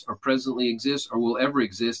exists or presently exists or will ever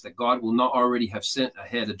exist that God will not already have sent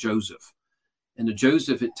ahead of Joseph. And to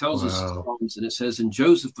Joseph, it tells us, and it says, and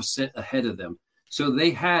Joseph was sent ahead of them. So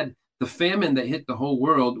they had the famine that hit the whole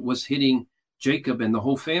world was hitting Jacob and the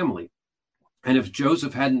whole family. And if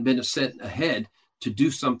Joseph hadn't been sent ahead to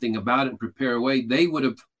do something about it and prepare a way, they would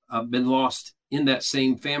have been lost in that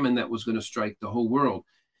same famine that was going to strike the whole world.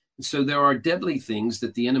 And so there are deadly things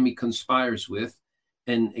that the enemy conspires with.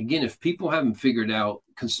 And again, if people haven't figured out,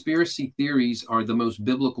 conspiracy theories are the most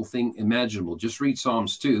biblical thing imaginable. Just read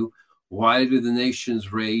Psalms 2. Why do the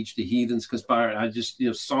nations rage? The heathens conspire.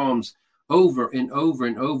 Psalms over and over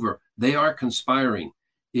and over. They are conspiring.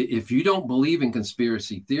 If you don't believe in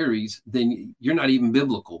conspiracy theories, then you're not even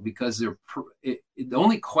biblical, because the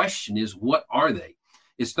only question is, what are they?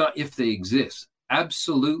 It's not if they exist.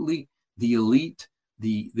 Absolutely, the elite,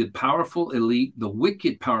 the powerful elite, the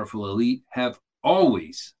wicked powerful elite have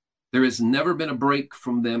always, there has never been a break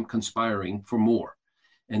from them conspiring for more.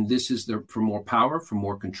 And this is for more power, for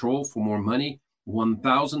more control, for more money,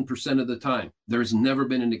 1,000% of the time. There's never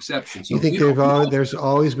been an exception. So you think there's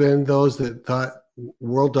always been those that thought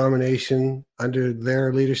world domination under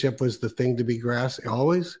their leadership was the thing to be grasped?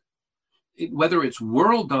 Always? Whether it's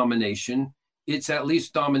world domination, it's at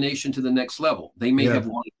least domination to the next level. They may have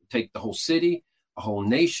wanted to take the whole city, a whole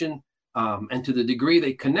nation, and to the degree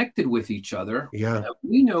they connected with each other.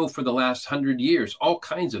 We know for the last 100 years, all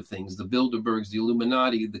kinds of things, the Bilderbergs, the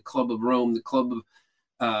Illuminati, the Club of Rome, the Club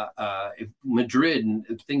of Madrid,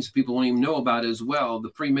 and things people don't even know about as well,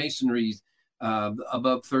 the Freemasonry,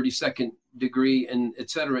 above 32nd degree, and et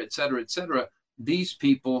cetera, et cetera, et cetera. These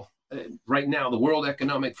people right now, the World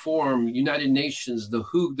Economic Forum, United Nations, the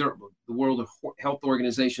WHO, the World Health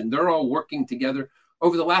Organization, they're all working together.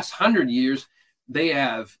 Over the last 100 years, they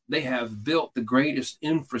have built the greatest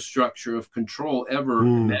infrastructure of control ever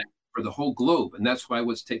for the whole globe. And that's why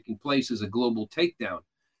what's taking place is a global takedown.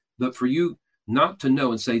 But for you not to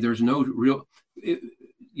know and say there's no real,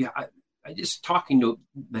 I just talking to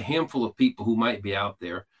the handful of people who might be out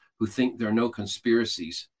there who think there are no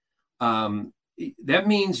conspiracies. That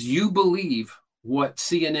means you believe what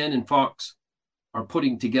CNN and Fox are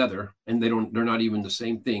putting together, and they're not even the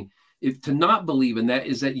same thing. if to not believe in that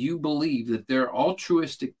is that you believe that there are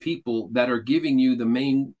altruistic people that are giving you the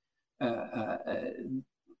main narrative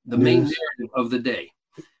of the day.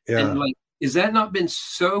 Yeah. And like, is that not been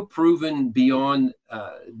so proven beyond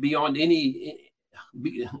any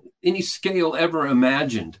scale ever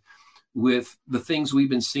imagined, with the things we've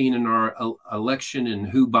been seeing in our election and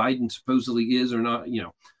who Biden supposedly is or not,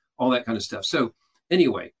 all that kind of stuff. So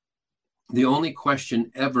anyway, the only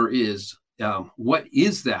question ever is, what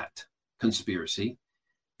is that conspiracy?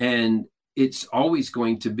 And it's always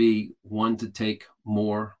going to be one to take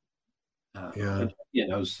more. I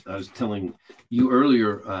was telling you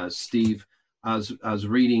earlier, Steve, I was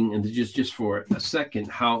reading, and just for a second,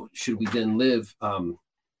 how should we then live?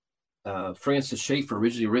 Francis Schaeffer,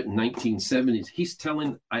 originally written 1970s, he's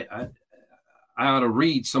telling, I ought to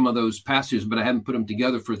read some of those passages, but I haven't put them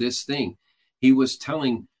together for this thing. He was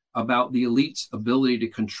telling about the elite's ability to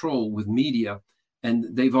control with media, and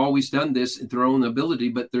they've always done this at their own ability,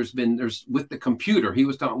 but there's with the computer, he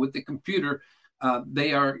was talking with the computer,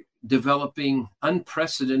 they are developing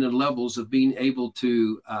unprecedented levels of being able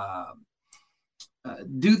to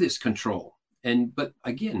do this control. But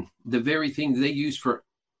again, the very thing they use for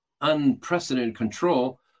unprecedented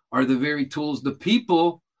control are the very tools the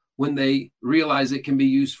people, when they realize it can be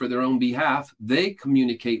used for their own behalf, they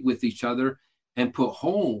communicate with each other and put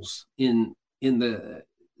holes in the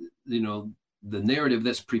narrative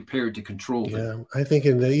that's prepared to control them. I think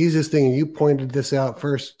in the easiest thing, and you pointed this out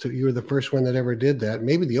first, you were the first one that ever did that,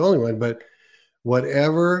 maybe the only one, but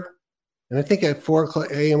whatever. And I think at 4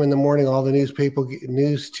 a.m. in the morning, all the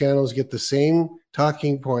news channels get the same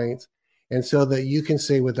talking points. And so that you can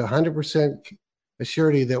say with 100%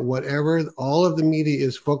 assurity that whatever all of the media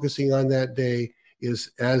is focusing on that day is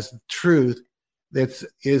as truth, that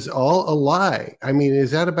is all a lie. I mean,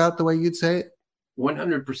 is that about the way you'd say it?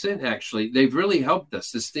 100%, actually. They've really helped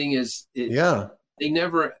us. This thing is, they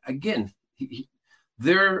never, again, it's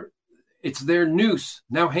their noose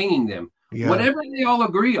now hanging them. Yeah. Whatever they all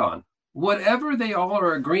agree on, whatever they all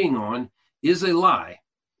are agreeing on is a lie.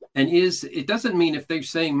 And it doesn't mean if they're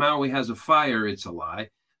saying Maui has a fire, it's a lie,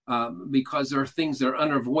 because there are things that are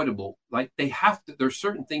unavoidable. Like there's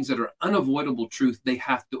certain things that are unavoidable truth. They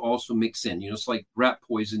have to also mix in, it's like rat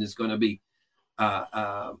poison is going to be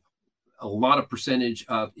a lot of percentage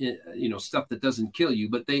of, stuff that doesn't kill you,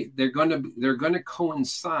 but they're going to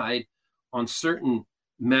coincide on certain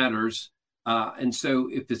matters. And so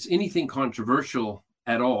if it's anything controversial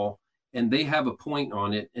at all, and they have a point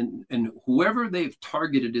on it, and whoever they've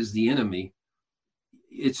targeted as the enemy,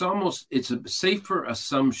 it's a safer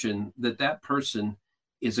assumption that person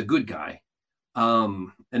is a good guy.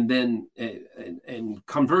 And then, and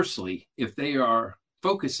conversely, if they are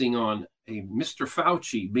focusing on a Mr.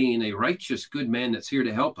 Fauci being a righteous, good man that's here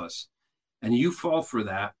to help us, and you fall for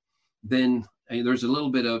that, then there's a little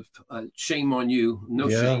bit of shame on you.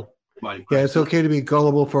 Shame. It's okay to be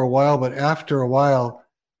gullible for a while, but after a while,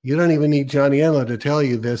 you don't even need Johnny Enlow to tell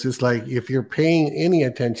you this. It's like if you're paying any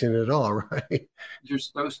attention at all, right? You're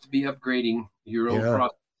supposed to be upgrading your own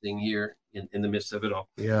processing here in the midst of it all.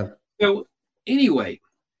 Yeah. So anyway,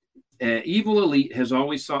 evil elite has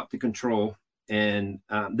always sought to control, and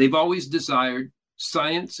they've always desired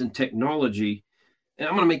science and technology. And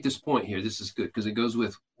I'm going to make this point here. This is good because it goes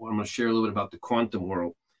with what I'm going to share a little bit about the quantum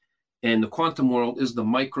world. And the quantum world is the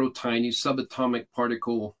micro, tiny, subatomic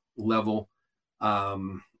particle level.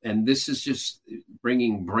 And this is just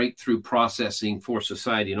bringing breakthrough processing for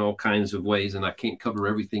society in all kinds of ways. And I can't cover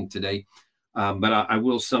everything today, but I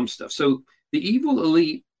will some stuff. So the evil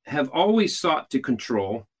elite have always sought to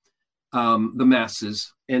control the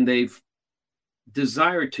masses, and they've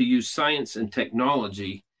desired to use science and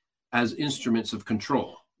technology as instruments of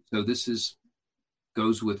control. So this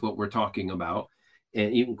goes with what we're talking about,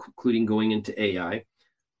 and even including going into AI.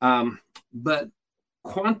 But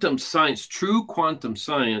quantum science, true quantum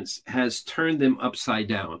science, has turned them upside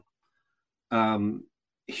down.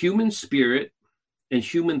 Human spirit and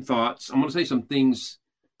human thoughts, I'm going to say some things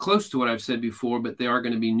close to what I've said before, but they are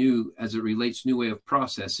going to be new as it relates, new way of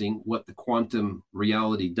processing what the quantum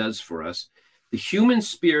reality does for us. The human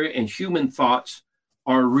spirit and human thoughts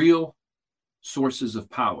are real sources of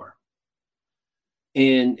power.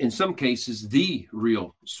 And in some cases, the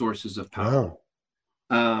real sources of power.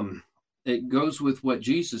 Wow. It goes with what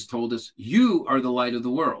Jesus told us. You are the light of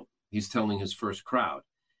the world. He's telling his first crowd.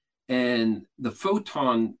 And the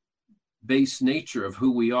photon-based nature of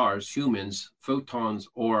who we are as humans, photons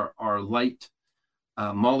or are light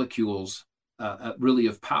molecules really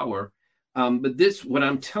of power. But what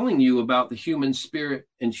I'm telling you about the human spirit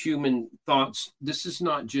and human thoughts, this is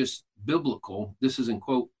not just biblical. This is in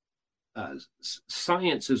quote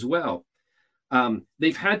science as well.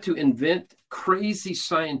 They've had to invent crazy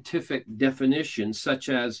scientific definitions, such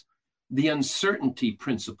as the uncertainty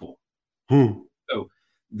principle. So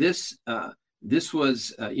this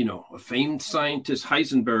was, a famed scientist,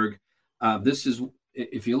 Heisenberg. This is,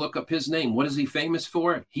 if you look up his name, what is he famous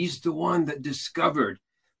for? He's the one that discovered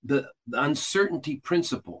the uncertainty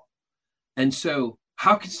principle. And so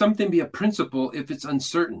how can something be a principle if it's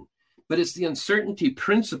uncertain? But it's the uncertainty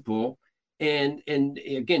principle. And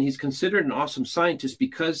again, he's considered an awesome scientist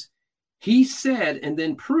because he said and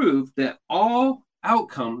then proved that all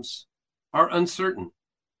outcomes are uncertain.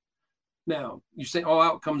 Now, you say all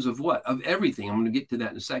outcomes of what? Of everything. I'm going to get to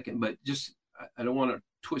that in a second, but just, I don't want to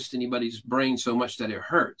twist anybody's brain so much that it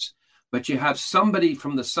hurts. But you have somebody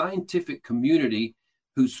from the scientific community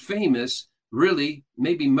who's famous, really,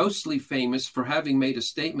 maybe mostly famous for having made a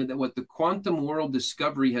statement that what the quantum world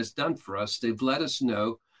discovery has done for us, they've let us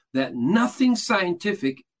know that nothing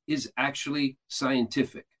scientific is actually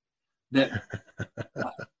scientific. That,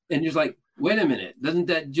 and you're like, wait a minute, doesn't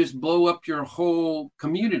that just blow up your whole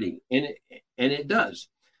community? And it does.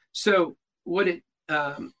 So what it,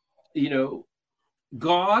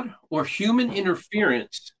 God or human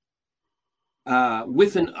interference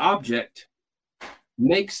with an object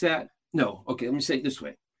makes that, let me say it this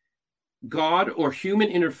way. God or human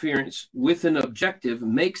interference with an objective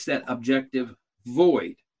makes that objective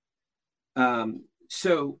void.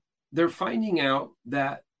 So they're finding out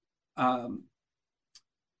that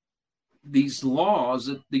these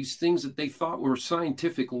laws, these things that they thought were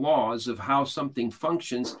scientific laws of how something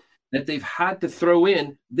functions, that they've had to throw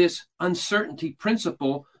in this uncertainty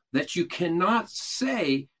principle that you cannot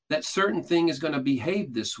say that certain thing is going to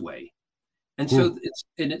behave this way. And so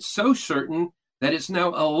it's so certain that it's now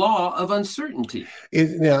a law of uncertainty.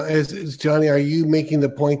 Now, Johnny, are you making the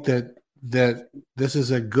point that this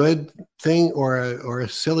is a good thing or a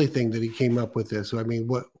silly thing that he came up with this? So, I mean,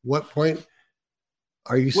 what point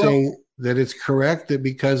are you saying that it's correct that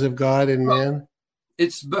because of God and man?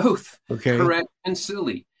 It's both correct and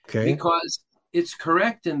silly. Okay. Because it's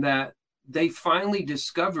correct in that they finally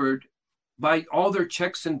discovered, by all their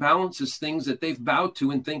checks and balances, things that they've bowed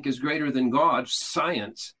to and think is greater than God,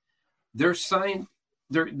 science, their scientific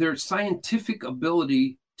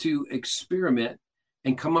ability to experiment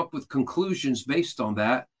and come up with conclusions based on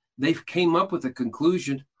that. They've came up with a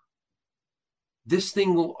conclusion. This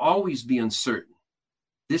thing will always be uncertain.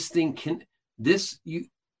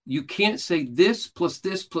 You can't say this plus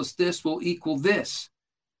this plus this will equal this,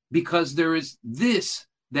 because there is this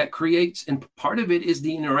that creates, and part of it is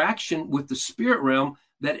the interaction with the spirit realm,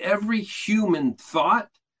 that every human thought,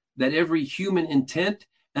 that every human intent,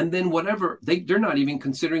 and then whatever, they're not even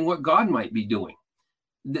considering what God might be doing.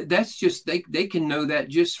 That's just, they can know that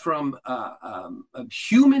just from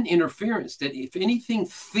human interference, that if anything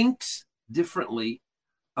thinks differently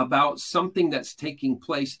about something that's taking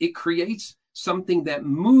place, it creates something that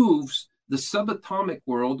moves the subatomic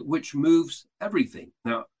world, which moves everything.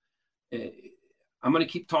 Now, I'm going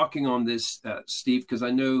to keep talking on this, Steve, because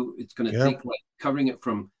I know it's going to take like covering it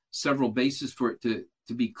from several bases for it to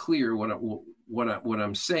be clear what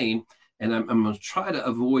I'm saying. And I'm going to try to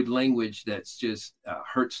avoid language that's just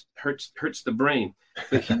hurts the brain.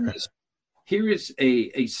 But here is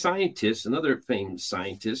a scientist, another famous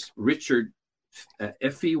scientist, Richard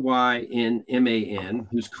Feynman,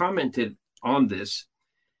 who's commented on this.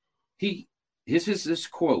 His is this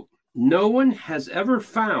quote: "No one has ever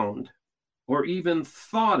found or even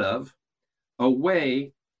thought of a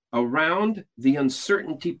way around the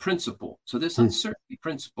uncertainty principle." So this uncertainty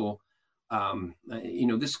principle,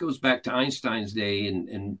 this goes back to Einstein's day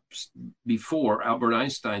and before Albert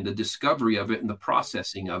Einstein, the discovery of it and the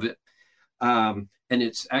processing of it. And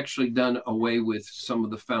it's actually done away with some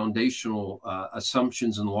of the foundational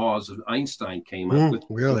assumptions and laws that Einstein came up with.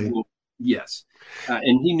 Really? Yes.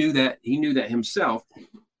 And he knew that himself.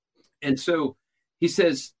 And so he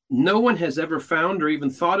says, no one has ever found or even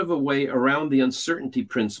thought of a way around the uncertainty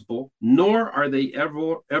principle, nor are they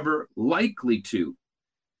ever likely to.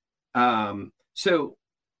 So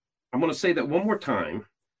I'm going to say that one more time.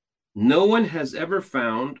 No one has ever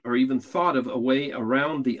found or even thought of a way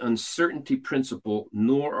around the uncertainty principle,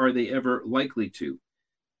 nor are they ever likely to.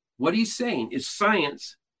 What he's saying is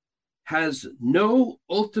science has no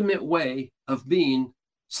ultimate way of being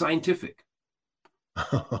scientific.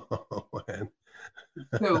 Oh, man.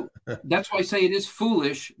 So that's why I say it is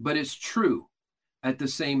foolish, but it's true at the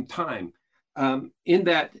same time. In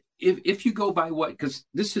that, if you go by what, because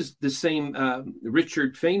this is the same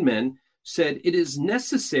Richard Feynman said, it is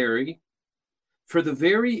necessary for the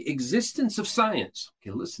very existence of science.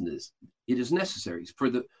 Okay, listen to this. It is necessary for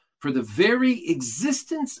for the very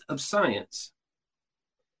existence of science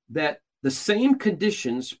that the same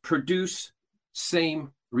conditions produce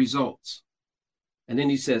same results. And then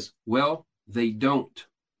he says, well, they don't.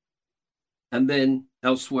 And then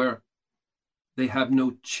elsewhere, they have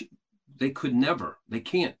they could never, they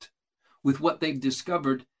can't. With what they've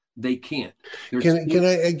discovered, they can't. Can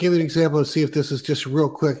I give you an example and see if this is just real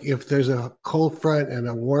quick? If there's a cold front and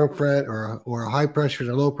a warm front, or a high pressure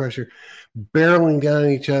and a low pressure barreling down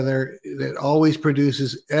each other, that always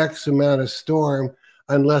produces X amount of storm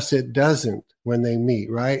unless it doesn't when they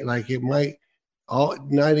meet, right? Like it might, all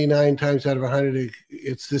 99 times out of 100,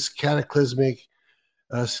 it's this cataclysmic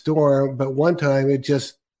storm, but one time it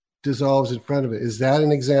just dissolves in front of it. Is that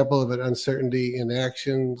an example of an uncertainty in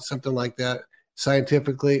action, something like that,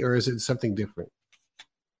 scientifically, or is it something different?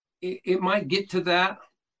 It might get to that.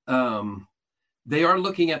 They are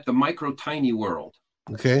looking at the micro tiny world.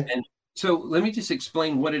 Okay. And so let me just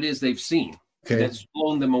explain what it is they've seen that's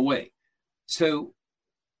blown them away. So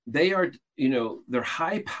they are, they're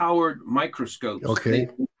high powered microscopes. Okay.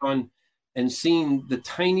 On and seen the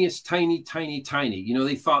tiniest, tiny.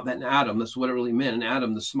 They thought that an atom, that's what it really meant. An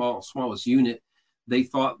atom, the smallest unit. They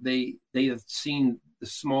thought they have seen the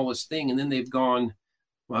smallest thing, and then they've gone,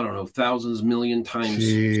 I don't know, thousands, million times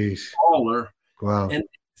smaller. Wow. And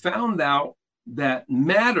found out that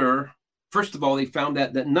matter, first of all, they found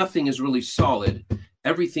that nothing is really solid.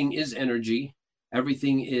 Everything is energy.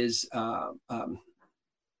 Everything is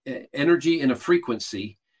energy and a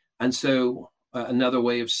frequency. And so another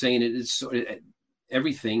way of saying it is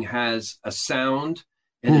everything has a sound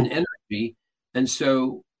and an energy. And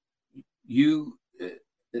so you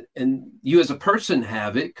as a person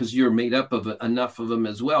have it because you're made up of enough of them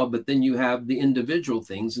as well. But then you have the individual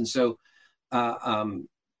things. And so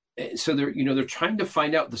so they're trying to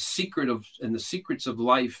find out the secrets of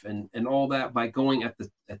life and all that by going at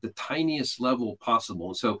the tiniest level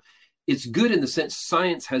possible. So it's good in the sense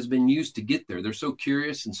science has been used to get there. They're so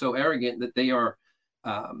curious and so arrogant that they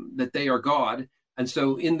are God. And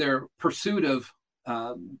so in their pursuit of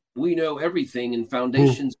we know everything and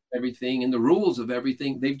foundations of everything and the rules of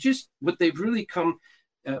everything, they've really come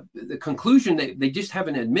the conclusion they just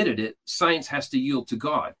haven't admitted it. Science has to yield to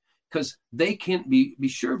God because they can't be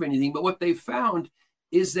sure of anything. But what they've found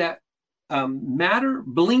is that matter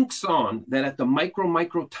blinks on, that at the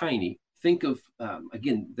micro tiny. Think of,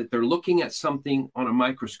 again, that they're looking at something on a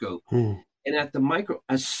microscope. And at the micro,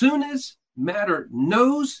 as soon as matter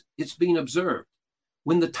knows it's being observed,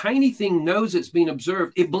 when the tiny thing knows it's being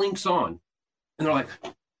observed, it blinks on. And they're like,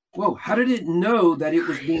 whoa, how did it know that it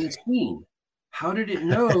was being seen? How did it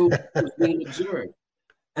know it was being observed?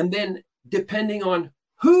 And then depending on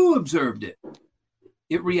who observed it,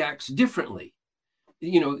 it reacts differently.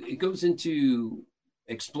 It goes into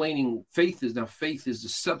explaining faith is the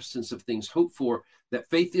substance of things hoped for, that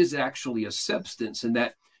faith is actually a substance, and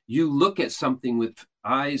that you look at something with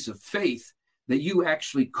eyes of faith, that you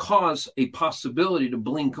actually cause a possibility to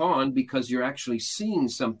blink on because you're actually seeing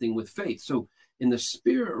something with faith. So in the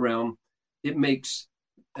spirit realm, it makes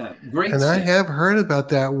great sense. I have heard about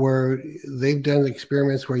that, where they've done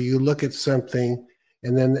experiments where you look at something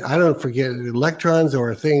and then, I don't forget, electrons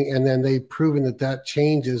or a thing, and then they've proven that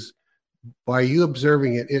changes by you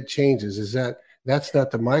observing it. It changes. That's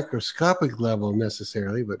not the microscopic level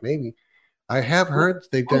necessarily, but maybe. I have heard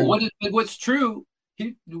they've done. What's true?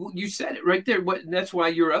 You said it right there. That's why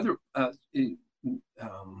your other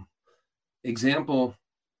example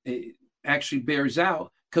actually bears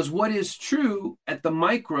out, because what is true at the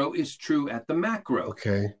micro is true at the macro.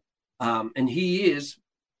 Okay. And he is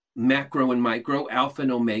macro and micro, alpha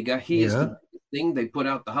and omega. He is the thing. They put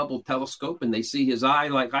out the Hubble telescope and they see his eye,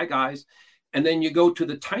 like, hi guys. And then you go to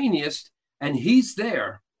the tiniest and he's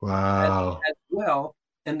there. Wow. As well.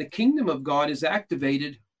 And the kingdom of God is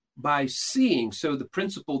activated by seeing. So the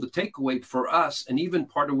principle, the takeaway for us, and even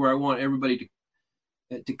part of where I want everybody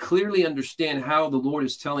to clearly understand how the Lord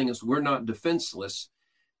is telling us we're not defenseless,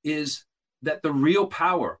 is that the real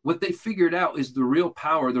power, what they figured out is the real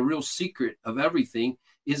power, the real secret of everything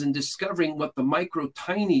is in discovering what the micro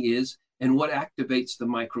tiny is and what activates the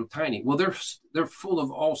micro tiny. Well, they're full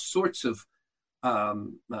of all sorts of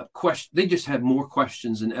questions. They just have more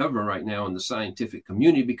questions than ever right now in the scientific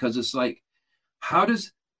community, because it's like,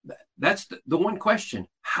 that's the one question.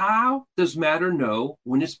 How does matter know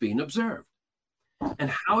when it's being observed?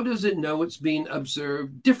 And how does it know it's being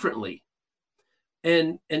observed differently?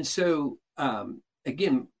 And so,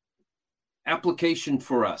 again, application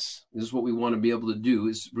for us is what we want to be able to do,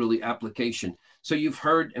 is really application. So you've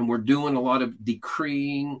heard, and we're doing a lot of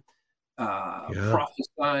decreeing,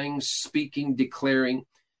 prophesying, speaking, declaring.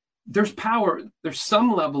 there's power. There's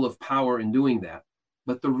some level of power in doing that.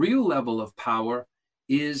 But the real level of power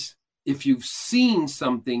is if you've seen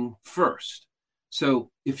something first. So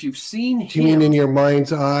if you've seen him. Do you mean in your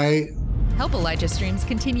mind's eye? Help Elijah Streams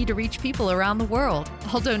continue to reach people around the world.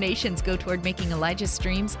 All donations go toward making Elijah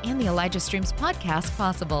Streams and the Elijah Streams podcast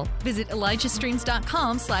possible. Visit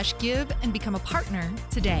ElijahStreams.com/give and become a partner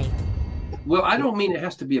today. Well, I don't mean it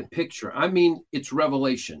has to be a picture. I mean, it's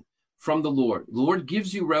revelation from the Lord. The Lord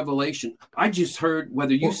gives you revelation. I just heard,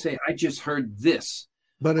 whether you say, I just heard this.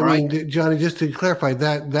 But I mean, Johnny, just to clarify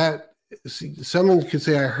that someone could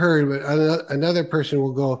say I heard, but another person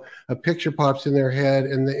will go, a picture pops in their head,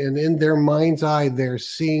 and in their mind's eye, they're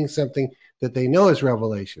seeing something that they know is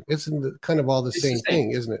revelation. It's kind of all the same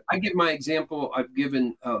thing, isn't it? I give my example I've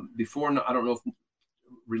given before. I don't know if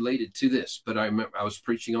related to this, but I remember I was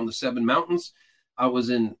preaching on the 7 mountains. I was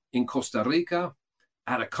in Costa Rica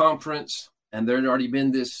at a conference, and there had already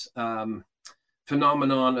been this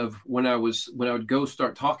phenomenon of when I would go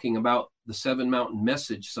start talking about the 7 mountain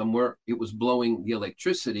message somewhere, it was blowing the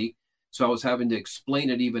electricity. So I was having to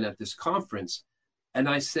explain it even at this conference. And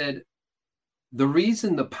I said, the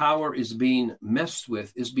reason the power is being messed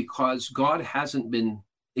with is because God hasn't been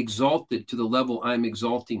exalted to the level I'm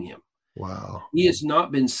exalting him. Wow. He has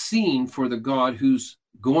not been seen for the God who's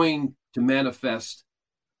going to manifest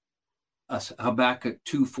a Habakkuk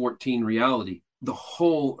 2:14 reality. The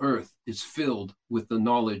whole earth is filled with the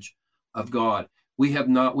knowledge of God. We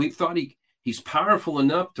thought he's powerful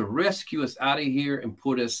enough to rescue us out of here and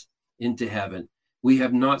put us into heaven. We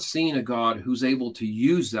have not seen a God who's able to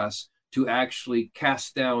use us to actually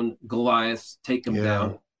cast down Goliath, take him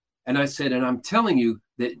down. And I said, and I'm telling you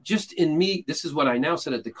that just in me, this is what I now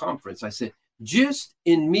said at the conference. I said, just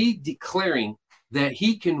in me declaring that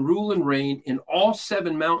he can rule and reign in all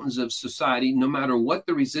 7 mountains of society, no matter what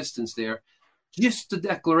the resistance there, just the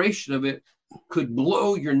declaration of it could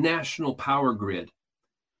blow your national power grid.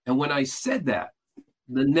 And when I said that,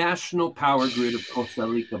 the national power grid of Costa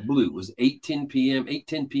Rica blew. It was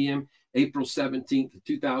 8:10 p.m., April 17th,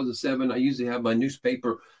 2007. I usually have my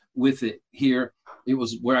newspaper with it here. It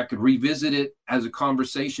was where I could revisit it as a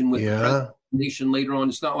conversation with the nation later on.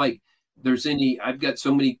 It's not like there's I've got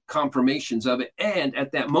so many confirmations of it. And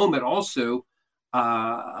at that moment also,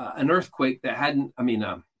 an earthquake that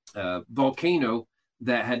volcano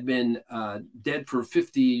that had been dead for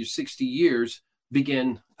 50, 60 years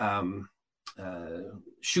began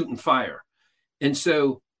shooting fire. And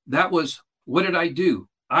so that was, what did I do?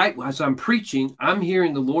 As I'm preaching, I'm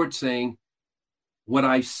hearing the Lord saying what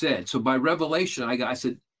I said. So by revelation, I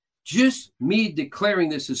said, just me declaring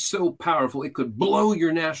this is so powerful, it could blow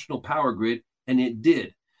your national power grid. And it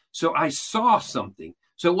did. So I saw something.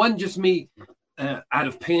 So it wasn't just me out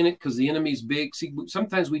of panic because the enemy's big. See,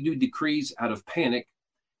 sometimes we do decrees out of panic,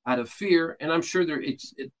 out of fear, and I'm sure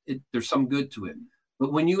there's some good to it.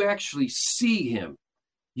 But when you actually see him,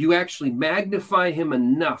 you actually magnify him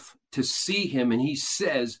enough to see him, and he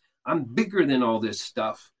says, I'm bigger than all this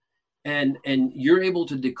stuff. And you're able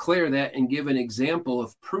to declare that and give an example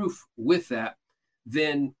of proof with that,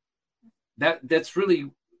 then that's really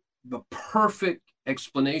the perfect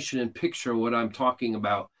explanation and picture of what I'm talking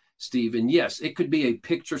about, Steve. And yes, it could be a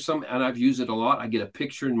picture, and I've used it a lot. I get a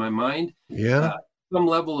picture in my mind. Yeah. Some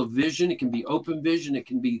level of vision. It can be open vision.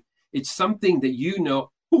 It's something that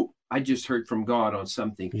I just heard from God on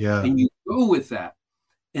something. Yeah. And you go with that.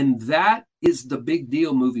 And that is the big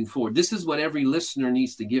deal moving forward. This is what every listener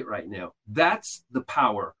needs to get right now. That's the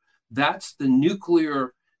power. That's the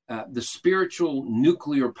nuclear, the spiritual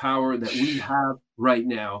nuclear power that we have right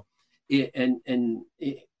now. And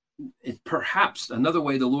perhaps another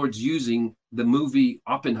way the Lord's using the movie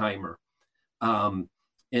Oppenheimer.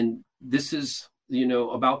 And this is,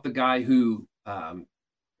 about the guy who,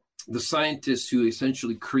 the scientist who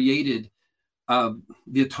essentially created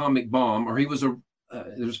the atomic bomb, or he was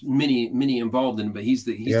there's many involved in it, but he's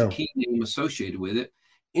the key name associated with it.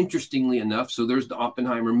 Interestingly enough, so there's the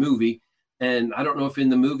Oppenheimer movie. And I don't know if in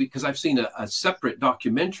the movie, because I've seen a separate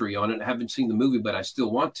documentary on it. I haven't seen the movie, but I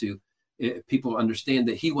still want to. People understand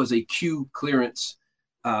that he was a Q clearance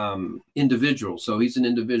individual. So he's an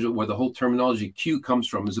individual where the whole terminology Q comes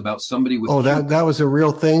from is about somebody with. Oh, that was a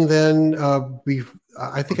real thing then.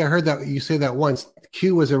 I think I heard that you say that once.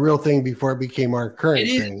 Q was a real thing before it became our current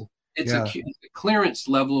thing. It's a clearance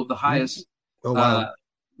level of the highest. Oh, wow.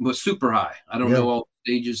 Was super high. I don't know all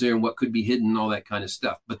the stages there and what could be hidden and all that kind of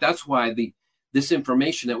stuff. But that's why this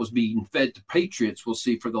information that was being fed to patriots, we'll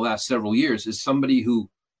see for the last several years, is somebody who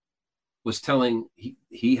was telling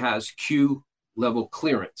he has Q level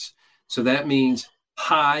clearance. So that means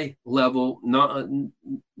high level, not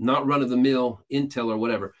run of the mill intel or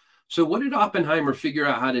whatever. So what did Oppenheimer figure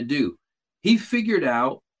out how to do? He figured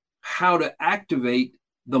out how to activate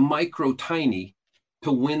the micro tiny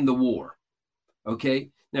to win the war.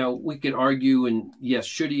 Okay. Now we could argue, and yes,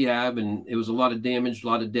 should he have? And it was a lot of damage, a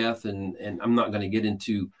lot of death. And I'm not going to get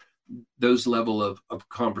into those level of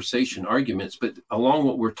conversation arguments, but along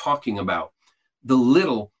what we're talking about, the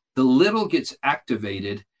little gets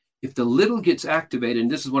activated. If the little gets activated, and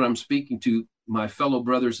this is what I'm speaking to my fellow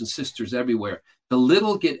brothers and sisters everywhere, the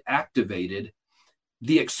little get activated,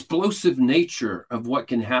 the explosive nature of what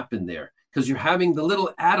can happen there, because you're having the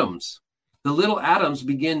little atoms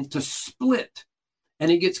begin to split,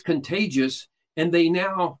 and it gets contagious, and they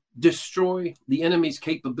now destroy the enemy's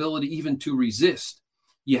capability even to resist.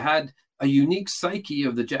 You had a unique psyche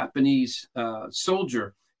of the Japanese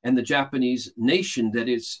soldier and the Japanese nation, that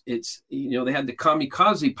it's they had the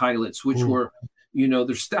kamikaze pilots, which were,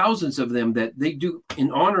 there's thousands of them that they do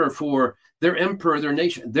in honor for their emperor, their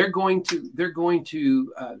nation. They're going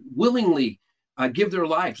to willingly give their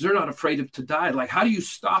lives. They're not afraid to die. Like, how do you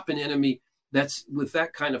stop an enemy that's with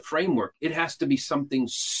that kind of framework? It has to be something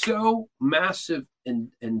so massive and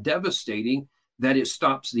devastating that it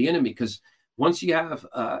stops the enemy. Because once you have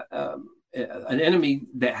an enemy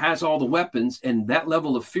that has all the weapons and that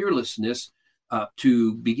level of fearlessness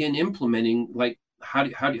to begin implementing, like, how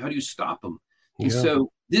do you stop them? Yeah. And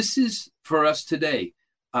so this is for us today,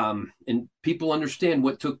 and people understand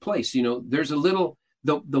what took place. There's a little.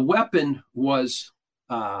 The weapon was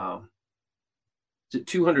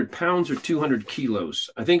 200 pounds or 200 kilos.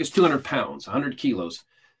 I think it's 200 pounds, 100 kilos.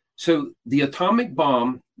 So the atomic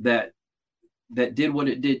bomb that did what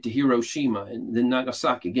it did to Hiroshima and then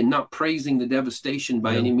Nagasaki, again, not praising the devastation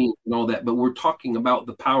by any means and all that, but we're talking about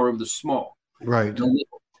the power of the small. Right.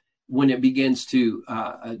 When it begins to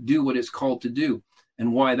do what it's called to do,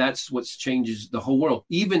 and why that's what changes the whole world.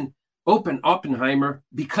 Even Oppenheimer,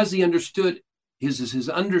 because he understood his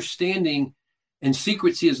understanding and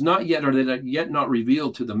secrecy is not yet, or that are yet not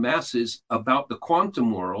revealed to the masses about the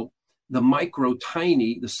quantum world, the micro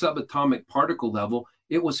tiny, the subatomic particle level.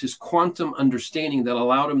 It was his quantum understanding that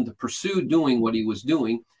allowed him to pursue doing what he was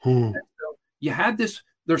doing. And so you had this,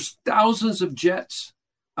 there's thousands of jets,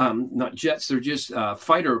 not jets, they're just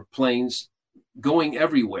fighter planes going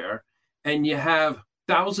everywhere. And you have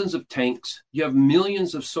thousands of tanks, you have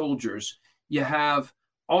millions of soldiers, you have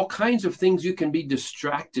all kinds of things you can be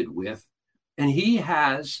distracted with. And he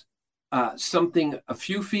has something a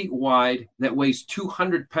few feet wide that weighs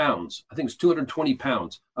 200 pounds. I think it's 220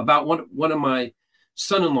 pounds, about one of my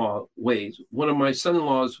son-in-law weighs, one of my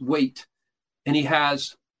son-in-law's weight. And he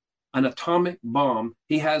has an atomic bomb.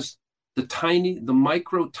 He has the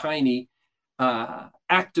micro tiny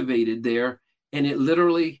activated there, and it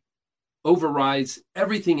literally overrides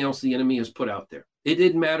everything else the enemy has put out there. It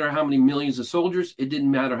didn't matter how many millions of soldiers. It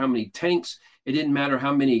didn't matter how many tanks. It didn't matter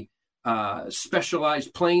how many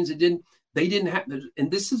specialized planes. They didn't have,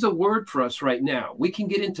 and this is a word for us right now. We can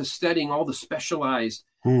get into studying all the specialized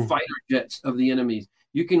fighter jets of the enemies.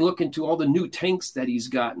 You can look into all the new tanks that he's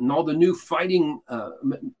got and all the new fighting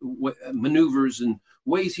maneuvers and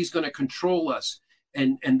ways he's going to control us.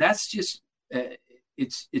 And that's just,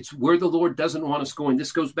 it's where the Lord doesn't want us going.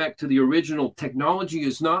 This goes back to the original. Technology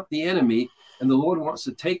is not the enemy. And the Lord wants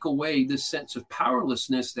to take away this sense of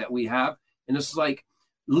powerlessness that we have. And it's like,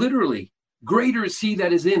 literally, greater is he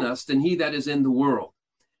that is in us than he that is in the world.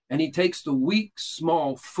 And he takes the weak,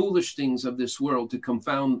 small, foolish things of this world to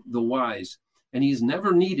confound the wise. And he's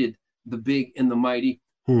never needed the big and the mighty.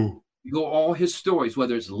 You go all his stories,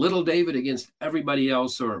 whether it's little David against everybody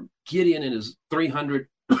else, or Gideon and his 300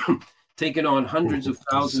 taking on hundreds of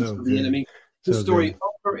thousands of the enemy. The story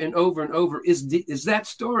over and over and over is that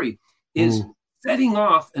story is setting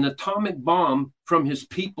off an atomic bomb from his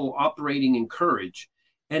people operating in courage.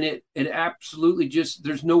 And it absolutely just,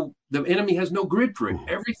 the enemy has no grid for it.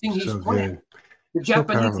 Everything he's planned. The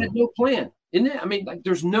Japanese had no plan. Isn't it? I mean, like,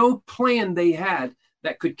 there's no plan they had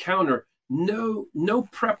that could counter, no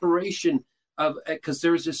preparation of, because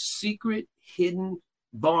there's a secret hidden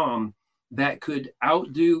bomb that could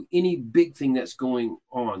outdo any big thing that's going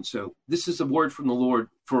on. So this is a word from the Lord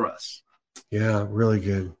for us. Yeah, really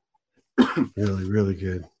good. Really, really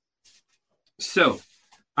good. So,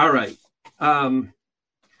 all right. And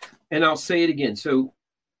I'll say it again. So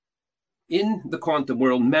in the quantum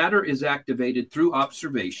world, matter is activated through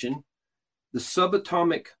observation. The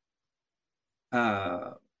subatomic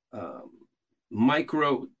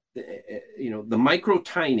micro, the micro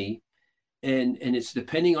tiny, and it's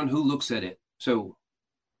depending on who looks at it. So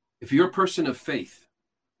if you're a person of faith,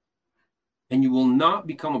 and you will not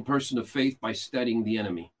become a person of faith by studying the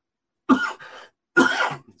enemy.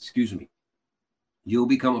 Excuse me. You'll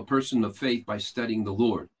become a person of faith by studying the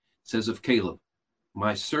Lord. It says of Caleb,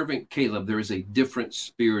 my servant Caleb, there is a different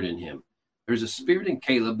spirit in him. There's a spirit in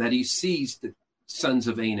Caleb that he sees the sons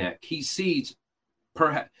of Anak. He sees,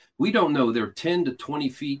 perhaps, we don't know, they're 10 to 20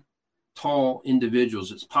 feet tall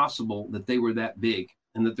individuals. It's possible that they were that big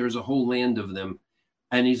and that there's a whole land of them.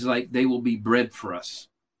 And he's like, they will be bread for us.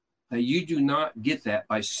 Now, you do not get that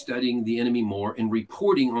by studying the enemy more and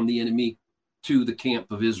reporting on the enemy to the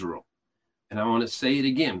camp of Israel. And I want to say it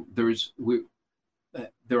again.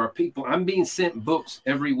 There are people, I'm being sent books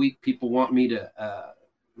every week. People want me to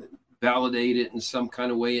validate it in some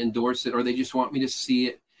kind of way, endorse it, or they just want me to see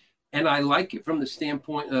it. And I like it from the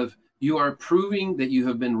standpoint of you are proving that you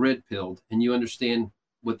have been red-pilled and you understand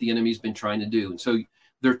what the enemy's been trying to do. And so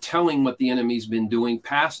they're telling what the enemy's been doing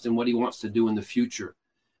past and what he wants to do in the future.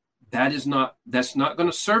 That's not going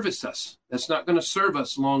to service us. That's not going to serve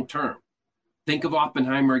us long term. Think of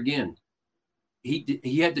Oppenheimer again.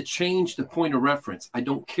 He had to change the point of reference. I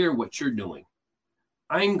don't care what you're doing.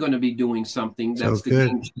 I'm going to be doing something that's so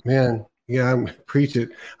good, man. Yeah, I'm preaching.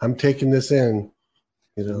 I'm taking this in.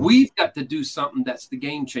 You know, we've got to do something that's the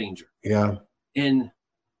game changer. Yeah, and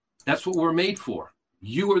that's what we're made for.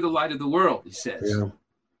 You are the light of the world, he says. Yeah.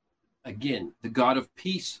 Again, the God of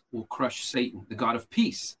peace will crush Satan. The God of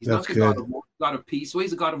peace. He's that's not the good. God of war, God of peace. Well,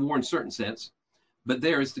 he's a God of war in a certain sense, but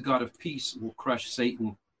there is the God of peace will crush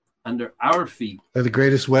Satan under our feet. And the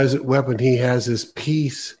greatest weapon he has is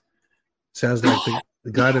peace. Sounds like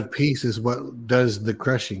the God of peace is what does the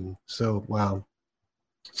crushing. So, wow.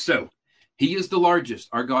 So, he is the largest.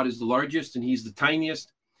 Our God is the largest, and he's the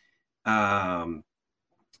tiniest. And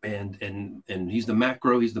he's the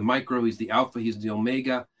macro, he's the micro, he's the alpha, he's the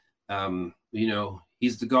omega.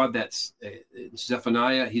 He's the God that's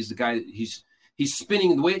Zephaniah. He's the guy. He's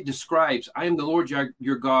spinning the way it describes. I am the Lord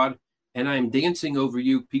your God, and I am dancing over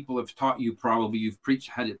you. People have taught you, probably you've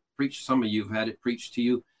had it preached. Some of you have had it preached to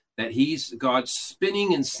you that he's God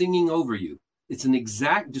spinning and singing over you. It's an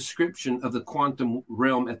exact description of the quantum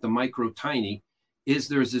realm at the micro tiny.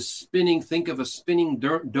 There's this spinning? Think of a spinning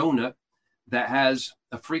donut that has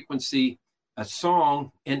a frequency, a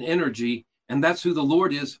song, and energy, and that's who the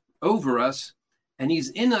Lord is over us, and he's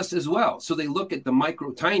in us as well. So they look at the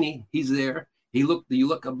micro tiny, he's there. You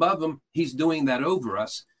look above him, he's doing that over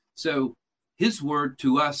us. So his word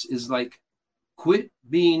to us is like, quit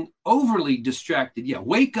being overly distracted. Yeah,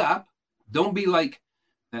 wake up. Don't be like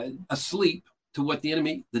asleep to what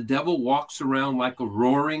the devil walks around like a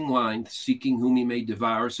roaring lion, seeking whom he may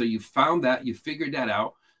devour. So you found that, you figured that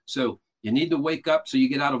out. So you need to wake up so you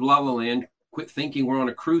get out of La La Land. Quit thinking we're on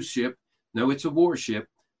a cruise ship. No, it's a warship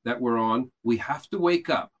that we're on. We have to wake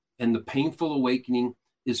up, and the painful awakening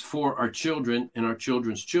is for our children and our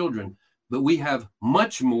children's children. But we have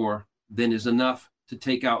much more than is enough to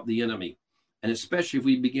take out the enemy. And especially if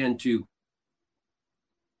we begin to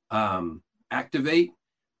activate,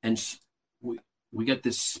 and we get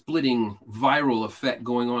this splitting viral effect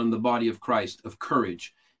going on in the body of Christ of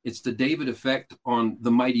courage. It's the David effect on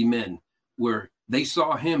the mighty men, where they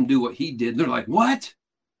saw him do what he did. They're like, what?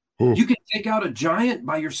 You can take out a giant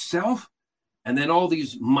by yourself? And then all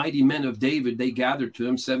these mighty men of David, they gathered to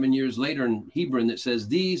him 7 years later in Hebron that says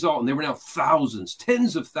and they were now thousands,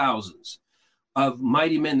 tens of thousands of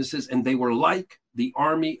mighty men that says, and they were like the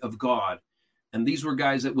army of God. And these were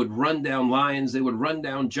guys that would run down lions. They would run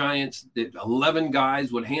down giants. 11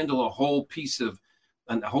 guys would handle a whole piece of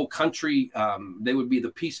a whole country. They would be the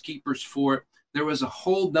peacekeepers for it. There was a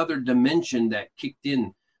whole nother dimension that kicked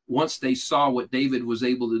in once they saw what David was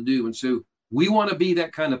able to do. And so we want to be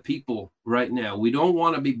that kind of people right now. We don't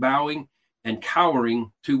want to be bowing and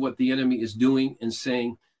cowering to what the enemy is doing and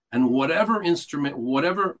saying, and whatever instrument,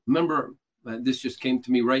 remember, this just came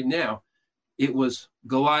to me right now. It was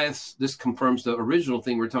Goliath. This confirms the original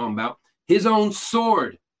thing we're talking about. His own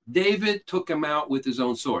sword. David took him out with his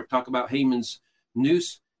own sword. Talk about Haman's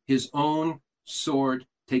noose. His own sword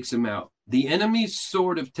takes him out. The enemy's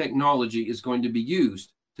sword of technology is going to be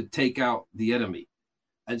used to take out the enemy.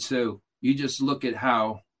 And so you just look at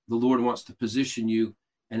how the Lord wants to position you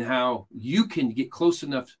and how you can get close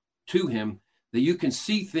enough to him that you can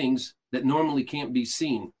see things that normally can't be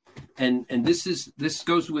seen. And this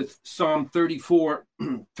goes with Psalm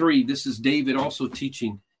 34:3. This is David also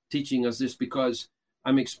teaching us this, because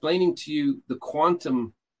I'm explaining to you the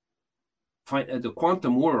quantum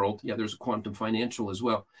world. Yeah, there's a quantum financial as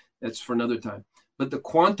well. That's for another time. But the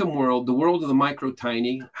quantum world, the world of the micro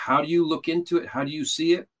tiny, how do you look into it? How do you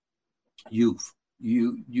see it? You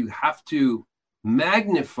have to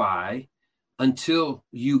magnify until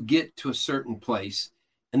you get to a certain place.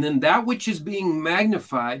 And then that which is being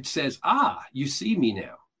magnified says, you see me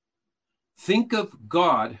now. Think of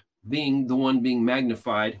God being the one being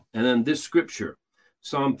magnified. And then this scripture,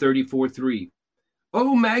 Psalm 34:3.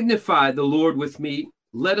 Oh, magnify the Lord with me.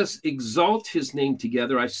 Let us exalt his name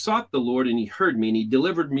together. I sought the Lord and he heard me and he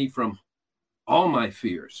delivered me from all my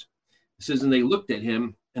fears. It says, and they looked at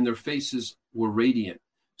him and their faces were radiant.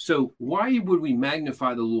 So why would we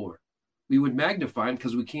magnify the Lord? We would magnify him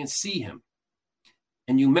because we can't see him.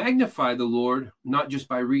 And you magnify the Lord not just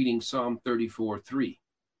by reading Psalm 34:3.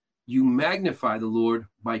 You magnify the Lord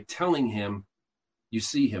by telling him you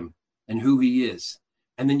see him and who he is.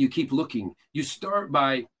 And then you keep looking. You start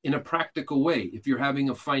by, in a practical way, if you're in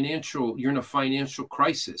a financial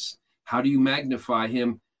crisis, how do you magnify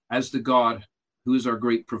him as the God who is our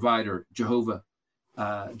great provider, Jehovah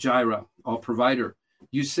Jireh, all provider?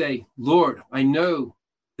 You say, Lord, I know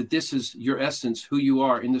that this is your essence, who you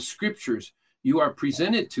are. In the scriptures, you are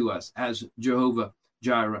presented to us as Jehovah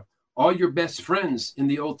Jireh. All your best friends in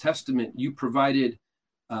the Old Testament, you provided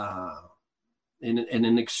in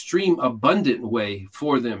an extreme abundant way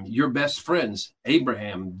for them. Your best friends,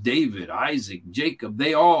 Abraham, David, Isaac, Jacob,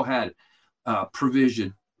 they all had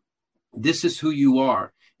provision. This is who you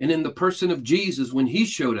are. And in the person of Jesus, when he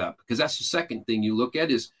showed up, because that's the second thing you look at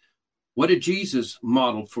is, what did Jesus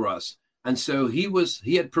model for us? And so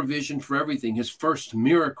he had provision for everything. His first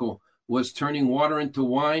miracle was turning water into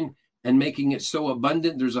wine and making it so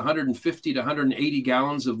abundant. There's 150 to 180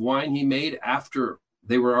 gallons of wine he made after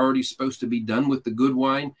they were already supposed to be done with the good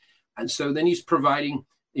wine. And so then he's providing,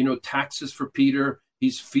 taxes for Peter.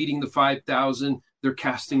 He's feeding the 5,000. They're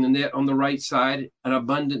casting the net on the right side, an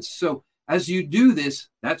abundance. So as you do this,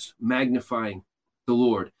 that's magnifying the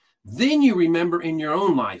Lord. Then you remember in your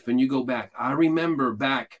own life and you go back. I remember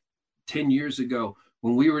back 10 years ago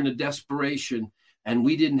when we were in a desperation and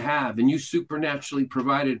we didn't have, and you supernaturally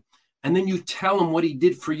provided. And then you tell him what he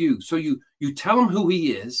did for you. So you tell him who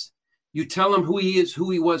he is. You tell him who he is, who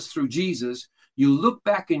he was through Jesus. You look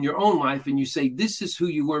back in your own life and you say, this is who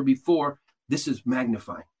you were before. This is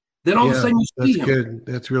magnifying. Then all of a sudden you see him. That's good.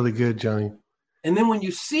 That's really good, Johnny. And then when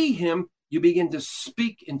you see him, you begin to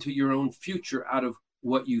speak into your own future out of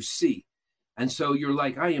what you see. And so you're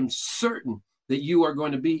like, I am certain that you are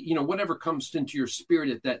going to be, whatever comes into your spirit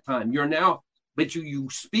at that time. You're now, but you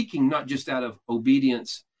speaking not just out of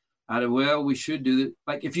obedience, out of, well, we should do that.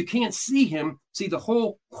 Like if you can't see him, the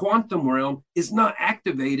whole quantum realm is not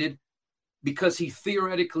activated because he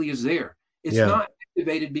theoretically is there. It's not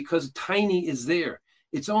activated because tiny is there.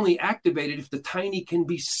 It's only activated if the tiny can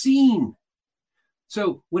be seen.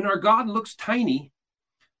 So when our God looks tiny,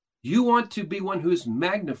 you want to be one who's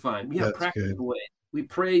magnifying. Yeah, practical way. We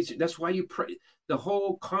praise. That's why you pray. The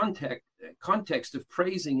whole context of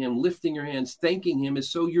praising him, lifting your hands, thanking him is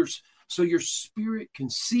so your spirit can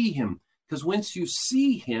see him. Because once you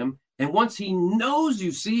see him, and once he knows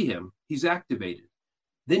you see him, he's activated.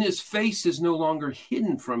 Then his face is no longer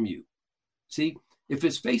hidden from you. See, if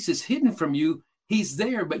his face is hidden from you, he's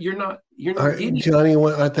there, but you're not getting Johnny,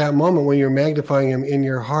 at that moment when you're magnifying him in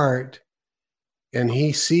your heart and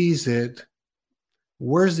he sees it,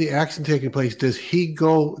 where's the action taking place? Does he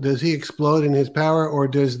explode in his power, or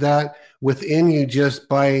does that within you just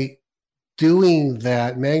by doing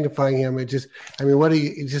that, magnifying him? I'm just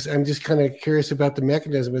kind of curious about the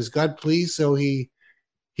mechanism. Is God pleased so he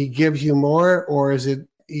gives you more, or is it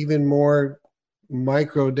even more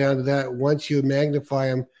micro down to that? Once you magnify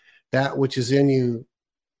him, that which is in you,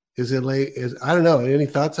 I don't know. Any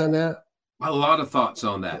thoughts on that? A lot of thoughts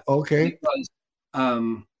on that. Okay. Because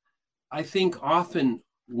I think often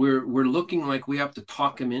we're looking like we have to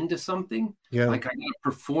talk him into something. Yeah. Like I got to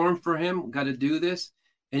perform for him, got to do this.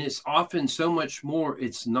 And it's often so much more.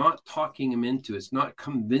 It's not talking him into, it's not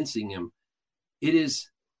convincing him. It is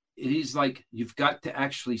like, you've got to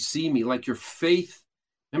actually see me, like your faith.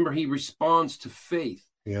 Remember, he responds to faith.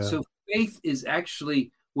 Yeah. So faith is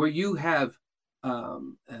actually where you have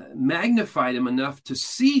magnified him enough to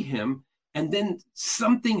see him, and then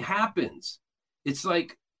something happens. It's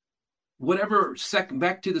like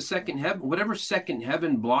back to the second heaven, whatever second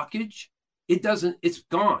heaven blockage, it's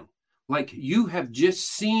gone. Like you have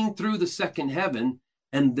just seen through the second heaven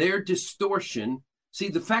and their distortion. See,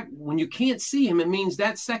 the fact when you can't see him, it means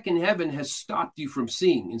that second heaven has stopped you from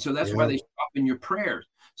seeing. And so that's why they stop in your prayers.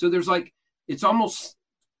 So there's it's almost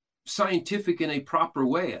scientific in a proper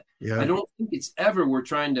way. Yeah. I don't think it's ever we're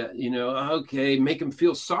trying to, make him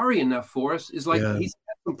feel sorry enough for us. It's like he's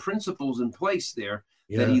got some principles in place there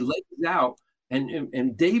that he lays out.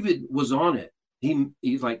 And David was on it.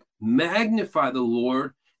 He's like, magnify the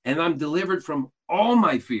Lord, and I'm delivered from all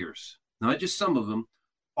my fears, not just some of them,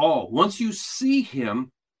 all. Once you see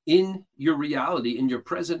him in your reality, in your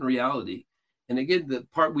present reality, And again, the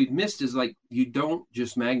part we've missed is like, you don't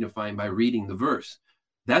just magnify him by reading the verse.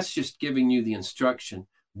 That's just giving you the instruction.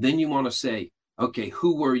 Then you want to say, okay,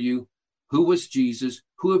 who were you? Who was Jesus?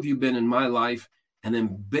 Who have you been in my life? And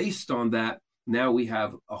then based on that, now we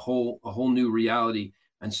have a whole new reality.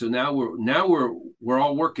 And so now we're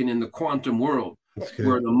all working in the quantum world.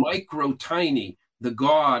 We're the micro tiny, the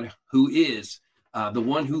God who is the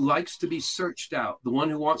one who likes to be searched out, the one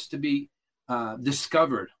who wants to be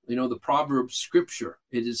discovered. You know, the proverb scripture,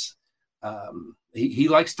 it is he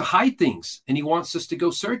likes to hide things, and he wants us to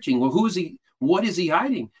go searching. Well, who is he? What is he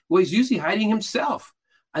hiding? Well, he's usually hiding himself.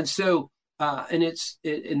 And so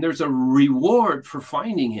and there's a reward for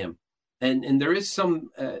finding him, and there is some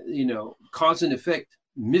cause and effect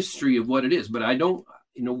mystery of what it is. But I don't,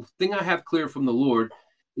 thing I have clear from the Lord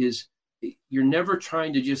is you're never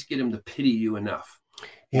trying to just get him to pity you enough.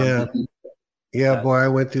 Yeah, boy, I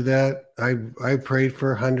went through that. I prayed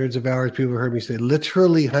for hundreds of hours. People heard me say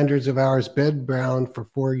literally hundreds of hours, bedbound for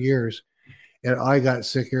 4 years. And I got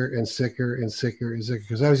sicker and sicker and sicker and sicker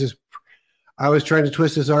because I was trying to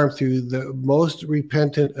twist his arm through the most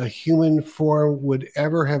repentant a human form would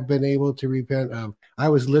ever have been able to repent of. I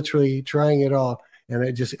was literally trying it all, and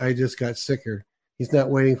I just got sicker. He's not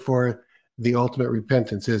waiting for the ultimate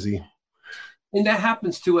repentance, is he? And that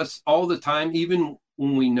happens to us all the time, even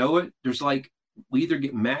when we know it. There's like, we either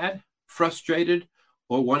get mad, frustrated,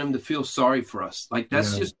 or want him to feel sorry for us. Like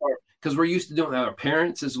that's just because we're used to doing that with our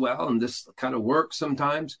parents as well. And this kind of works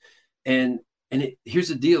sometimes. And here's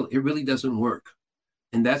the deal. It really doesn't work.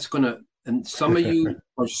 And and some of you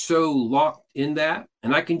are so locked in that.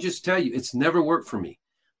 And I can just tell you, it's never worked for me.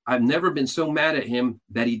 I've never been so mad at him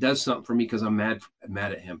that he does something for me because I'm mad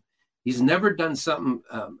at him. He's never done something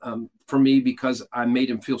for me because I made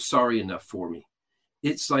him feel sorry enough for me.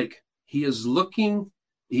 It's like he is looking,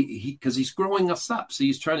 because he's growing us up. So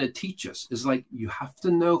he's trying to teach us. It's like, you have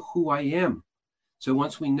to know who I am. So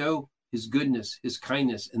once we know his goodness, his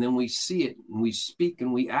kindness, and then we see it and we speak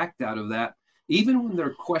and we act out of that, even when there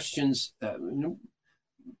are questions,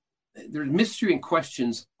 there's mystery and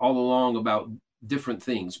questions all along about different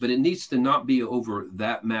things, but it needs to not be over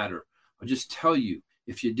that matter. I'll just tell you,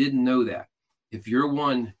 if you didn't know that, if you're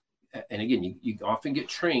one, and again, you often get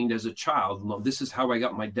trained as a child. This is how I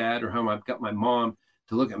got my dad or how I got my mom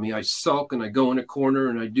to look at me. I sulk and I go in a corner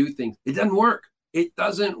and I do things. It doesn't work. It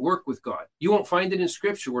doesn't work with God. You won't find it in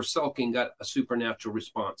scripture where sulking got a supernatural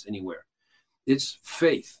response anywhere. It's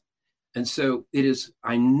faith. And so it is,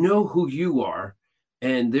 I know who you are,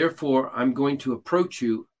 and therefore I'm going to approach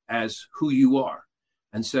you as who you are.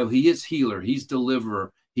 And so he is healer. He's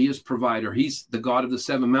deliverer. He is provider. He's the God of the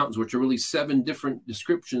 7 mountains, which are really 7 different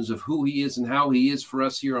descriptions of who he is and how he is for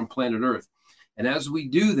us here on planet Earth. And as we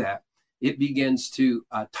do that, it begins to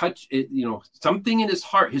touch it, something in his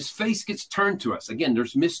heart, his face gets turned to us. Again,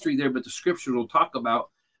 there's mystery there, but the scripture will talk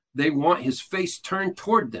about they want his face turned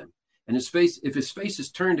toward them. And if his face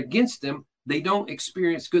is turned against them, they don't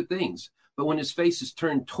experience good things. But when his face is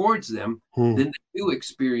turned towards them, then they do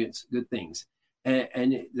experience good things.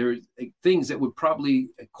 And there are things that would probably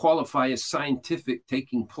qualify as scientific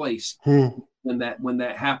taking place when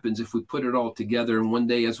that happens, if we put it all together. And one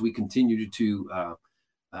day, as we continue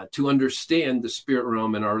to understand the spirit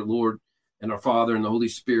realm and our Lord and our Father and the Holy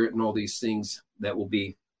Spirit and all these things that will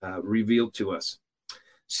be revealed to us.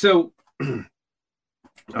 So,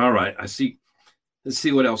 all right, let's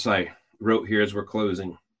see what else I wrote here as we're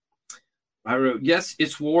closing. I wrote, yes,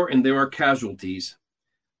 it's war and there are casualties,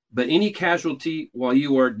 but any casualty while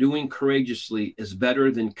you are doing courageously is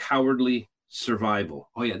better than cowardly survival.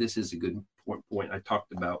 Oh yeah, this is a good point I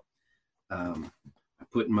talked about. I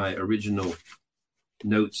put in my original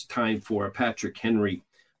notes, time for a Patrick Henry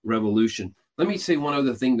revolution. Let me say one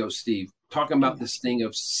other thing though, Steve, talking about this thing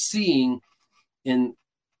of seeing in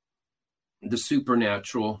the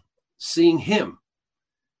supernatural, seeing him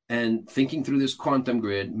and thinking through this quantum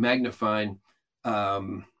grid, magnifying.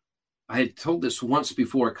 I had told this once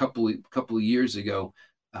before a couple of years ago,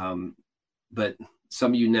 but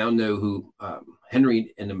some of you now know who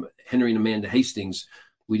Henry and Amanda Hastings.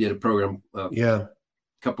 We did a program a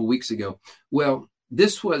couple of weeks ago. Well,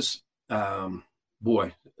 this was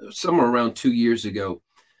somewhere around 2 years ago.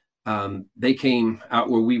 They came out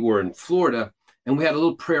where we were in Florida, and we had a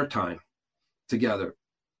little prayer time together.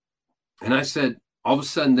 And I said, all of a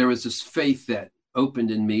sudden, there was this faith that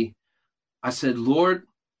opened in me. I said, Lord,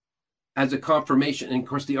 as a confirmation, and of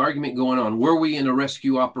course the argument going on, were we in a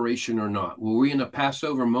rescue operation or not? Were we in a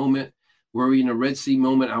Passover moment? Were we in a Red Sea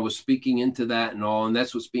moment? I was speaking into that and all, and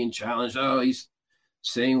that's what's being challenged. Oh, he's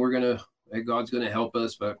saying God's gonna help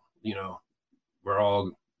us, but we're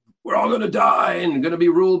all gonna die and gonna be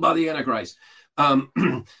ruled by the Antichrist.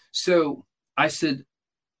 So I said,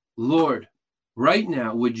 Lord, right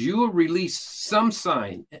now, would you release some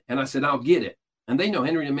sign? And I said, I'll get it. And they know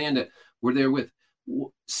Henry and Amanda were there with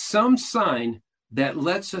some sign that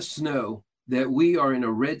lets us know that we are in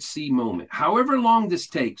a Red Sea moment. However long this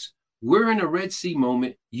takes, we're in a Red Sea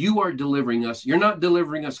moment. You are delivering us. You're not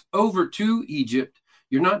delivering us over to Egypt.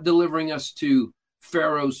 You're not delivering us to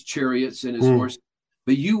Pharaoh's chariots and his horses,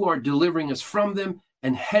 but you are delivering us from them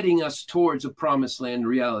and heading us towards a promised land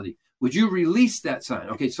reality. Would you release that sign?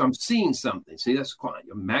 Okay, so I'm seeing something. See, that's quite,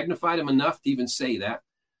 you magnified him enough to even say that.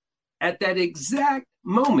 At that exact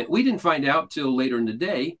moment, we didn't find out till later in the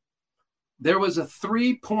day, there was a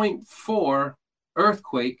 3.4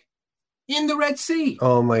 earthquake in the Red Sea.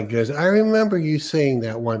 Oh my goodness. I remember you saying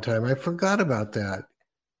that one time. I forgot about that.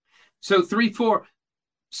 So 3.4,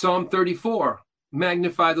 Psalm 34,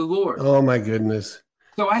 magnify the Lord. Oh my goodness.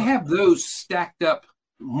 So I have those stacked up,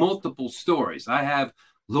 multiple stories. I have,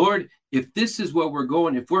 Lord, if this is where we're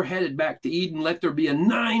going, if we're headed back to Eden, let there be a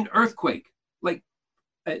 9 earthquake. Like,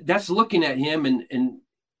 that's looking at him. And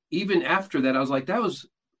even after that, I was like, that was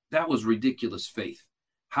ridiculous faith.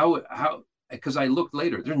 How, because I looked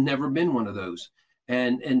later, there's never been one of those.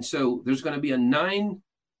 And so there's going to be a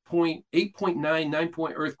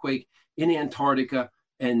 9.8.9 earthquake in Antarctica.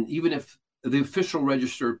 And even if the official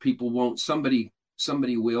register people won't, somebody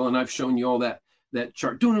will. And I've shown you all that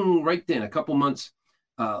chart right then, a couple months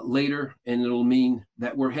later, and it'll mean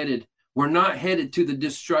that we're not headed to the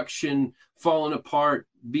destruction, falling apart,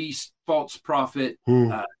 beast, false prophet,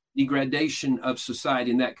 degradation of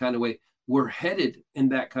society in that kind of way. We're headed in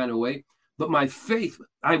that kind of way. But my faith,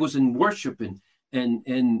 I was in worship and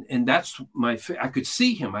that's my faith. I could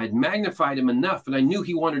see him. I had magnified him enough, and I knew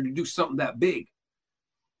he wanted to do something that big.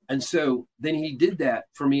 And so then he did that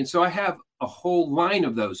for me. And so I have a whole line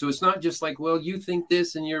of those. So it's not just like, well, you think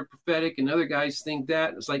this and you're prophetic and other guys think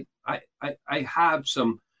that. It's like I have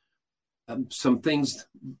some things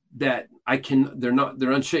that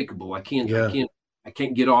they're unshakable. I can't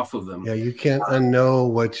get off of them. Yeah, you can't unknow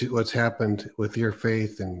what's happened with your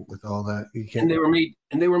faith and with all that. You can't.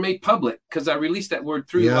 And they were made public because I released that word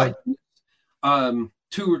through Elijah 2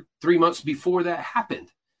 or 3 months before that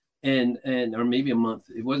happened. And or maybe a month.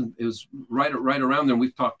 It was right around there. And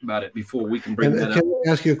we've talked about it before. We can bring that up. Can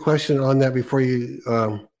I ask you a question on that before you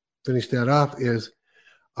finish that off? Is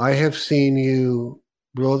I have seen you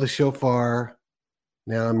blow the shofar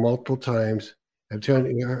now multiple times. I've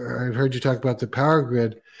heard you talk about the power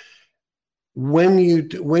grid. When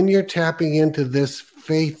you're tapping into this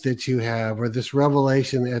faith that you have, or this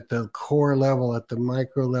revelation at the core level, at the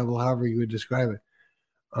micro level, however you would describe it,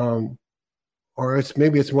 or it's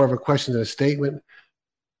more of a question than a statement.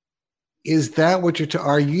 Is that what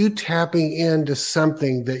are you tapping into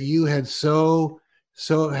something that you had so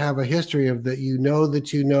have a history of, that you know these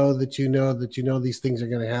things are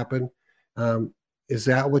going to happen? Is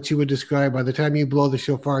that what you would describe? By the time you blow the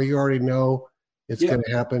shofar, you already know it's going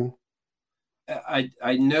to happen?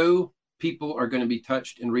 I know people are going to be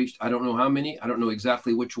touched and reached. I don't know how many. I don't know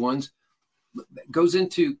exactly which ones. It goes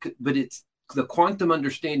into, but it's the quantum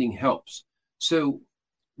understanding helps. So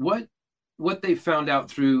what they found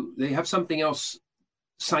out they have something else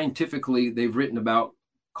scientifically they've written about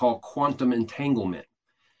called quantum entanglement.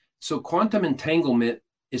 So quantum entanglement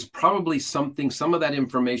is probably some of that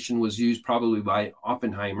information was used probably by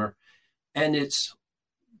Oppenheimer, and it's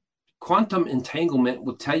quantum entanglement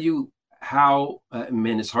will tell you how,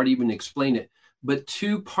 it's hard to even explain it, but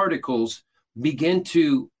 2 particles begin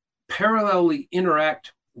to parallelly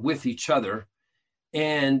interact with each other,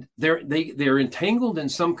 and they're entangled in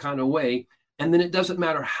some kind of way. And then it doesn't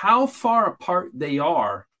matter how far apart they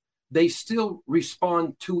are, they still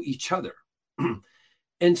respond to each other.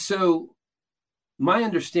 And so my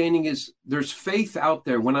understanding is there's faith out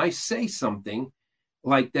there. When I say something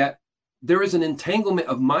like that, there is an entanglement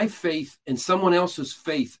of my faith and someone else's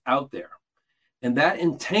faith out there. And that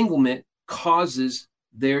entanglement causes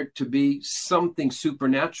there to be something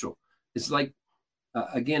supernatural. It's like,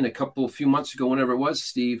 again, a few months ago, whenever it was,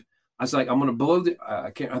 Steve, I was like, I'm going to blow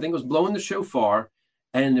I think it was blowing the shofar.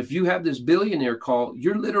 And if you have this billionaire call,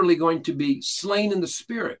 you're literally going to be slain in the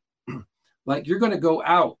spirit. Like, you're going to go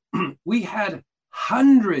out. We had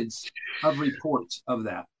hundreds of reports of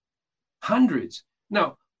that. Hundreds.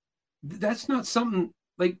 Now, that's not something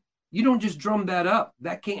like, you don't just drum that up.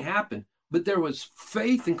 That can't happen. But there was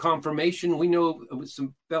faith and confirmation. We know with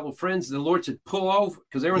some fellow friends, the Lord said, pull over,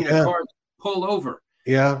 because they were in their cars, pull over.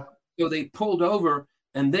 Yeah. So they pulled over,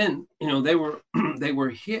 and then, they were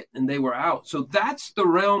hit and they were out. So that's the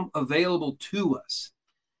realm available to us.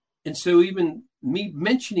 And so even me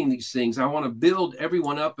mentioning these things, I want to build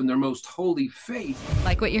everyone up in their most holy faith.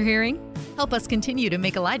 Like what you're hearing? Help us continue to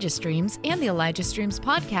make Elijah Streams and the Elijah Streams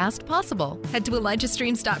podcast possible. Head to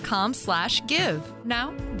ElijahStreams.com/give.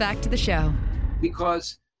 Now, back to the show.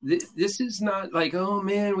 Because this is not like, oh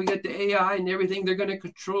man, we got the AI and everything. They're going to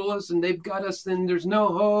control us and they've got us and there's no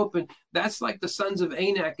hope. And that's like the sons of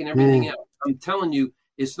Anak and everything else. I'm telling you,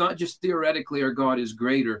 it's not just theoretically our God is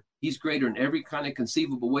greater. He's greater in every kind of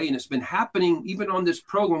conceivable way. And it's been happening even on this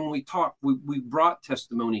program. When we talk, we brought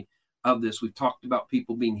testimony of this. We've talked about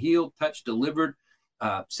people being healed, touched, delivered,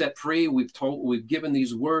 set free. We've given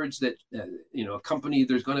these words that, accompany,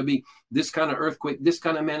 there's going to be this kind of earthquake, this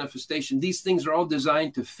kind of manifestation. These things are all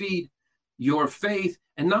designed to feed your faith,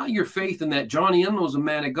 and not your faith in that Johnny Enlow is a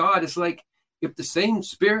man of God. It's like, if the same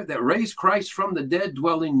spirit that raised Christ from the dead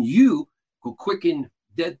dwell in you, will quicken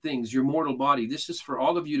dead things, your mortal body. This is for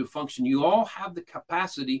all of you to function. You all have the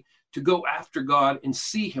capacity to go after God and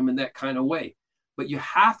see him in that kind of way. But you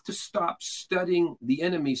have to stop studying the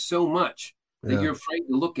enemy so much that you're afraid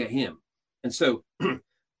to look at him. And so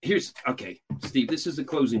okay, Steve, this is the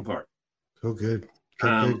closing part. Oh, good.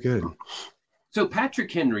 Good. So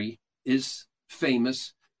Patrick Henry is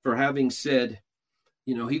famous for having said,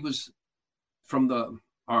 he was from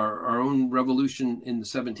our own revolution in the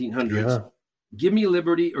 1700s. Yeah. Give me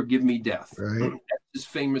liberty or give me death. Right. That's his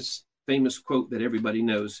famous quote that everybody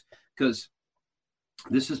knows, because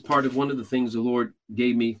this is part of one of the things the Lord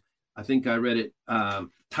gave me. I think I read it.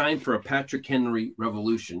 Time for a Patrick Henry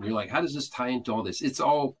revolution. You're like, how does this tie into all this? It's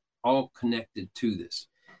all connected to this.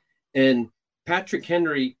 And Patrick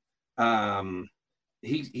Henry,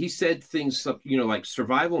 he said things, like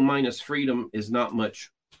survival minus freedom is not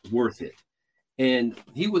much worth it. And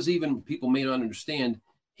he was even, people may not understand,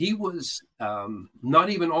 he was not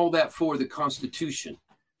even all that for the Constitution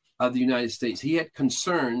of the United States. He had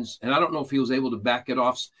concerns, and I don't know if he was able to back it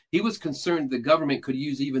off. He was concerned the government could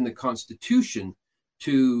use even the Constitution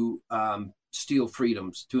to steal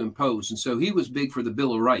freedoms, to impose. And so he was big for the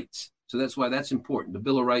Bill of Rights. So that's why that's important, the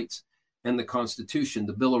Bill of Rights and the Constitution.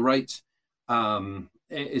 The Bill of Rights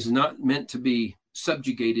is not meant to be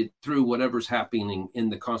subjugated through whatever's happening in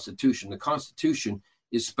the Constitution. The Constitution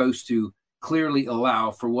is supposed to clearly allow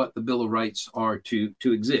for what the Bill of Rights are to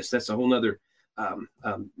exist. That's a whole nother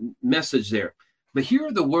message there. But here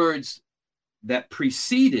are the words that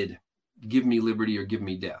preceded "Give me liberty or give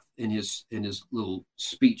me death" in his little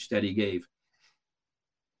speech that he gave.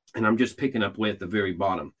 And I'm just picking up way at the very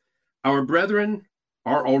bottom. Our brethren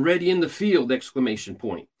are already in the field! !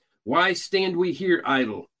 Why stand we here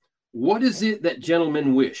idle? What is it that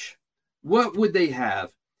gentlemen wish? What would they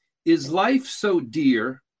have? Is life so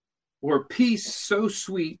dear, or peace so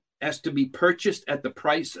sweet, as to be purchased at the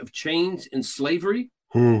price of chains and slavery?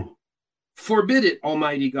 Forbid it,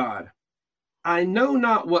 Almighty God. I know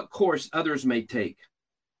not what course others may take,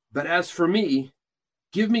 but as for me,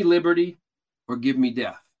 give me liberty or give me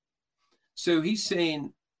death. So he's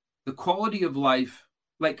saying the quality of life,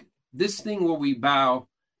 like this thing where we bow,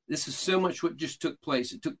 this is so much what just took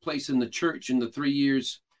place. It took place in the church in the 3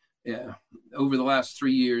 years, over the last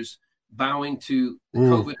 3 years, bowing to the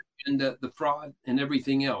COVID agenda, the fraud, and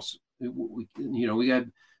everything else. We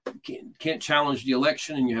can't challenge the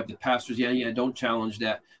election, and you have the pastors. Don't challenge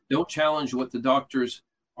that. Don't challenge what the doctors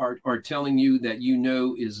are telling you that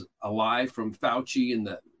is a lie from Fauci and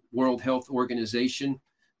the World Health Organization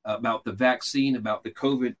about the vaccine, about the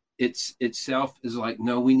COVID itself. Is like,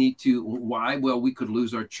 no, we need to. Why? Well, we could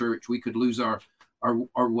lose our church. We could lose our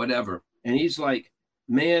whatever. And he's like,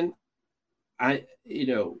 man,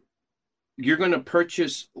 you're going to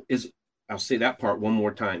purchase I'll say that part one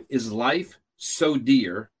more time. Is life so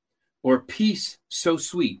dear, or peace so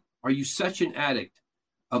sweet? Are you such an addict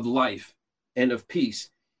of life and of peace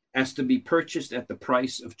as to be purchased at the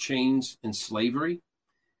price of chains and slavery?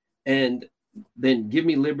 And then give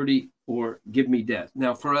me liberty or give me death.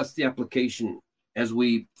 Now, for us, the application, as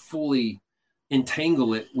we fully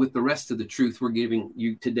entangle it with the rest of the truth we're giving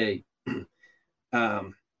you today,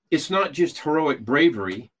 it's not just heroic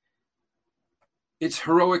bravery. It's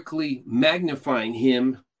heroically magnifying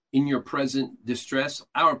him in your present distress,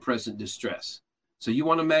 our present distress. So you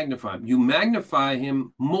want to magnify him. You magnify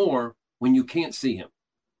him more when you can't see him.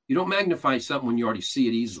 You don't magnify something when you already see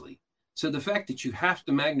it easily. So the fact that you have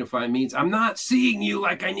to magnify means I'm not seeing you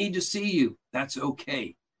like I need to see you. That's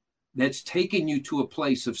okay. That's taking you to a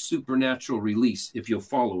place of supernatural release if you'll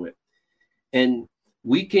follow it. And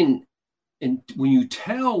when you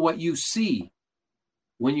tell what you see,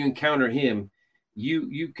 when you encounter him,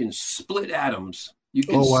 you can split atoms. You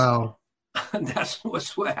can. Oh, wow. That's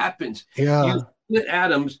what happens. Yeah. You split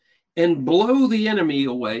atoms, and blow the enemy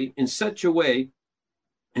away in such a way,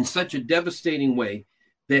 in such a devastating way,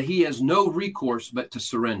 that he has no recourse but to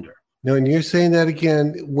surrender. No, and you're saying that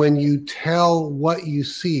again, when you tell what you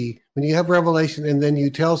see, when you have revelation and then you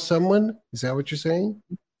tell someone, is that what you're saying?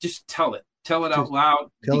 Just tell it out loud,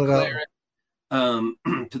 declare it.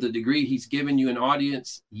 To the degree he's given you an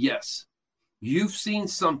audience, yes, you've seen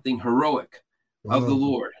something heroic of the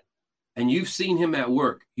Lord, and you've seen him at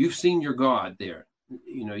work. You've seen your God there.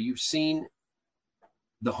 You've seen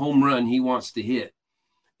the home run he wants to hit,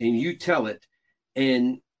 and you tell it,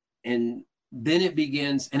 and then it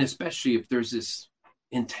begins, and especially if there's this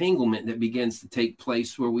entanglement that begins to take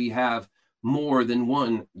place where we have more than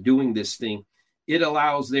one doing this thing, it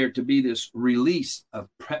allows there to be this release of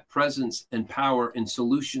presence and power and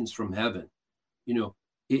solutions from heaven.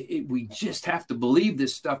 We just have to believe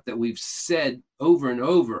this stuff that we've said over and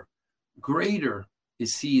over. Greater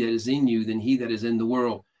is he that is in you than he that is in the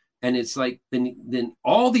world. And it's like, then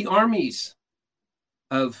all the armies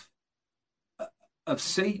of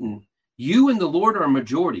Satan, you and the Lord are a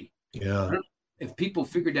majority. Yeah. If people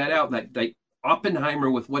figured that out, like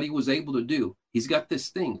Oppenheimer with what he was able to do, he's got this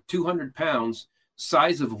thing, 200 pounds,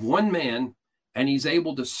 size of one man, and he's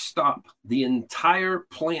able to stop the entire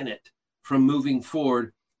planet from moving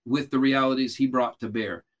forward with the realities he brought to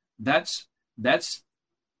bear. That's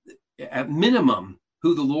at minimum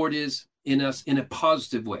who the Lord is in us in a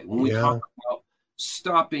positive way. When we talk about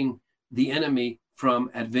stopping the enemy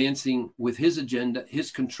from advancing with his agenda,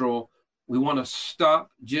 his control, we want to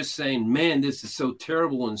stop just saying, man, this is so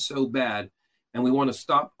terrible and so bad. And we want to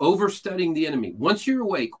stop overstudying the enemy. Once you're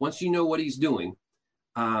awake, once you know what he's doing,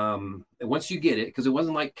 once you get it, because it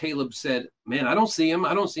wasn't like Caleb said, man, I don't see him.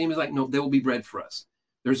 He's like, no, there will be bread for us.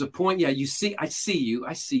 There's a point. Yeah, I see you.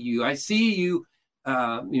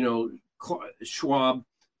 Schwab,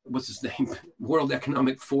 what's his name? World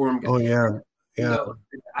Economic Forum. Oh, yeah. Yeah.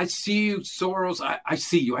 I see you, Soros. I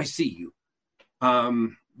see you.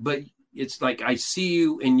 But it's like, I see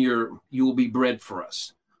you, and you will be bread for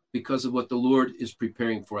us because of what the Lord is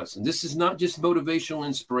preparing for us. And this is not just motivational,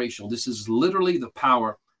 inspirational. This is literally the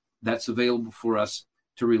power that's available for us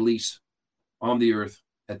to release on the earth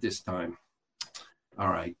at this time. All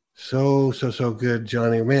right. So good,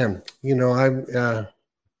 Johnny. Man, I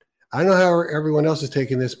know how everyone else is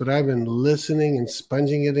taking this, but I've been listening and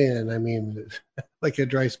sponging it in. I mean, like a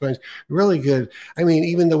dry sponge. Really good. I mean,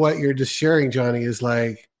 even what you're just sharing, Johnny, is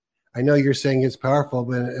like, I know you're saying it's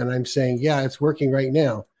powerful, and I'm saying, yeah, it's working right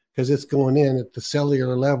now because it's going in at the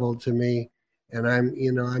cellular level to me. And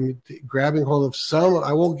I'm grabbing hold of some.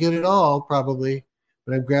 I won't get it all probably,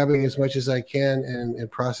 but I'm grabbing as much as I can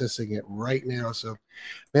and processing it right now. So,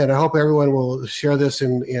 man, I hope everyone will share this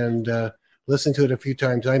and listen to it a few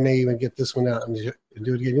times. I may even get this one out and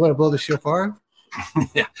do it again. You want to blow the shofar?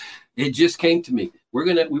 Yeah, it just came to me.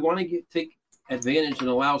 We want to take advantage and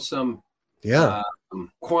allow some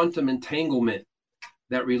quantum entanglement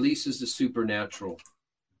that releases the supernatural.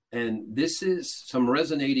 And this is some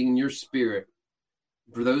resonating in your spirit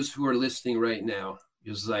for those who are listening right now.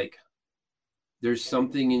 It's like there's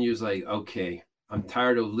something in you is like, okay, I'm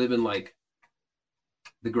tired of living like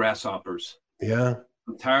the grasshoppers. Yeah.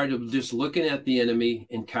 I'm tired of just looking at the enemy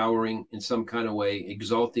and cowering in some kind of way,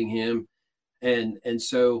 exalting him. And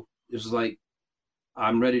so it's like,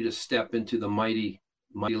 I'm ready to step into the mighty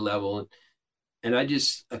level. And I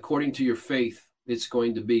just, according to your faith, it's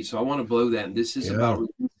going to be. So I want to blow that. And this is about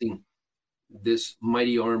releasing this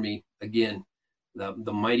mighty army again,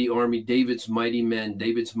 the mighty army, David's mighty men,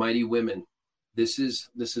 David's mighty women. This is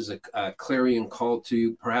a clarion call to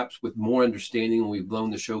you, perhaps with more understanding when we've blown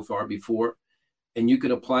the shofar before. And you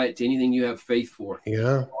can apply it to anything you have faith for.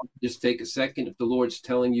 Yeah. Just take a second. If the Lord's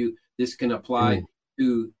telling you this can apply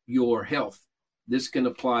to your health, this can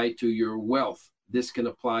apply to your wealth, this can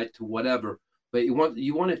apply to whatever, but you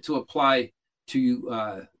want it to apply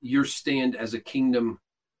to your stand as a kingdom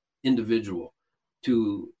individual,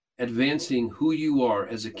 to advancing who you are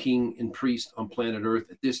as a king and priest on planet Earth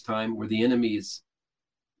at this time where the enemy has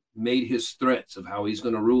made his threats of how he's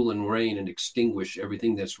going to rule and reign and extinguish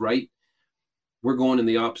everything that's right. We're going in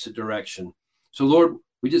the opposite direction. So, Lord,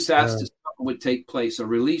 we just ask that something would take place, a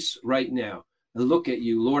release right now. And look at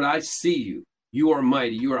you, Lord, I see you. You are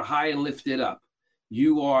mighty. You are high and lifted up.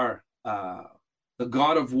 You are the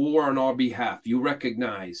God of war on our behalf. You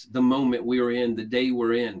recognize the moment we are in, the day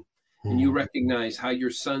we're in. And you recognize how your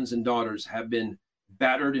sons and daughters have been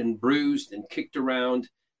battered and bruised and kicked around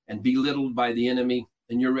and belittled by the enemy.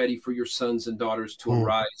 And you're ready for your sons and daughters to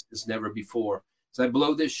arise as never before. As I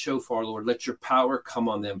blow this shofar, Lord, let your power come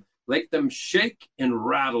on them. Let them shake and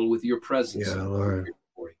rattle with your presence. Yeah, Lord.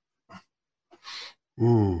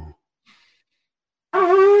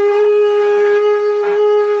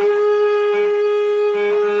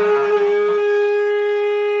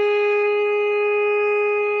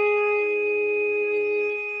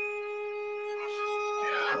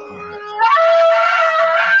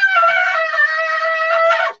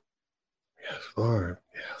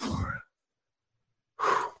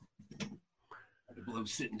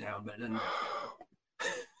 sitting down, but it doesn't matter.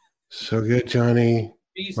 So good, Johnny.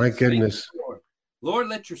 Jesus, My goodness. thank you, Lord. Lord,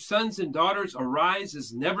 let your sons and daughters arise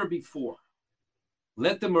as never before.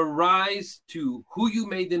 Let them arise to who you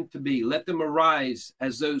made them to be. Let them arise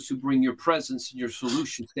as those who bring your presence and your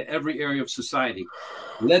solutions to every area of society.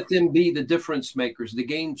 Let them be the difference makers, the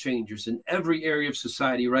game changers in every area of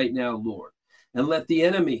society right now, Lord. And let the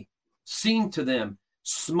enemy seem to them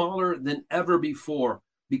smaller than ever before,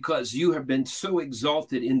 because you have been so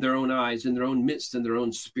exalted in their own eyes, in their own midst, in their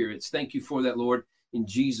own spirits. Thank you for that, Lord. In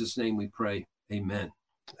Jesus' name we pray. Amen.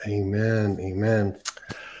 Amen. Amen.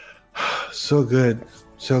 So good.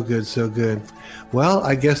 So good. So good. Well,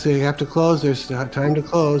 I guess they have to close. There's time to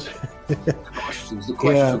close. The questions.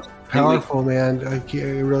 Yeah, powerful, man. I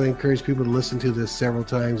really encourage people to listen to this several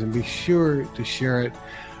times and be sure to share it.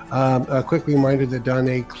 A quick reminder that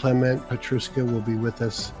Donna Clement Petruska will be with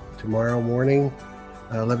us tomorrow morning,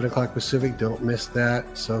 11 o'clock Pacific. Don't miss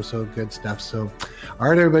that. So good stuff. So, all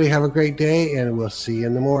right, everybody, have a great day, and we'll see you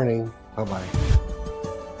in the morning. Bye-bye.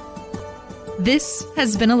 This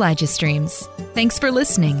has been Elijah Streams. Thanks for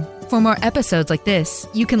listening. For more episodes like this,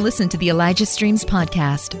 you can listen to the Elijah Streams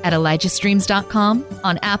podcast at ElijahStreams.com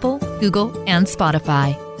on Apple, Google, and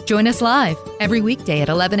Spotify. Join us live every weekday at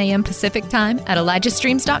 11 a.m. Pacific Time at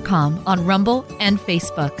ElijahStreams.com on Rumble and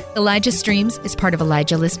Facebook. Elijah Streams is part of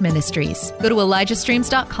Elijah List Ministries. Go to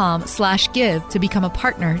ElijahStreams.com/give to become a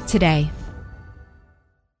partner today.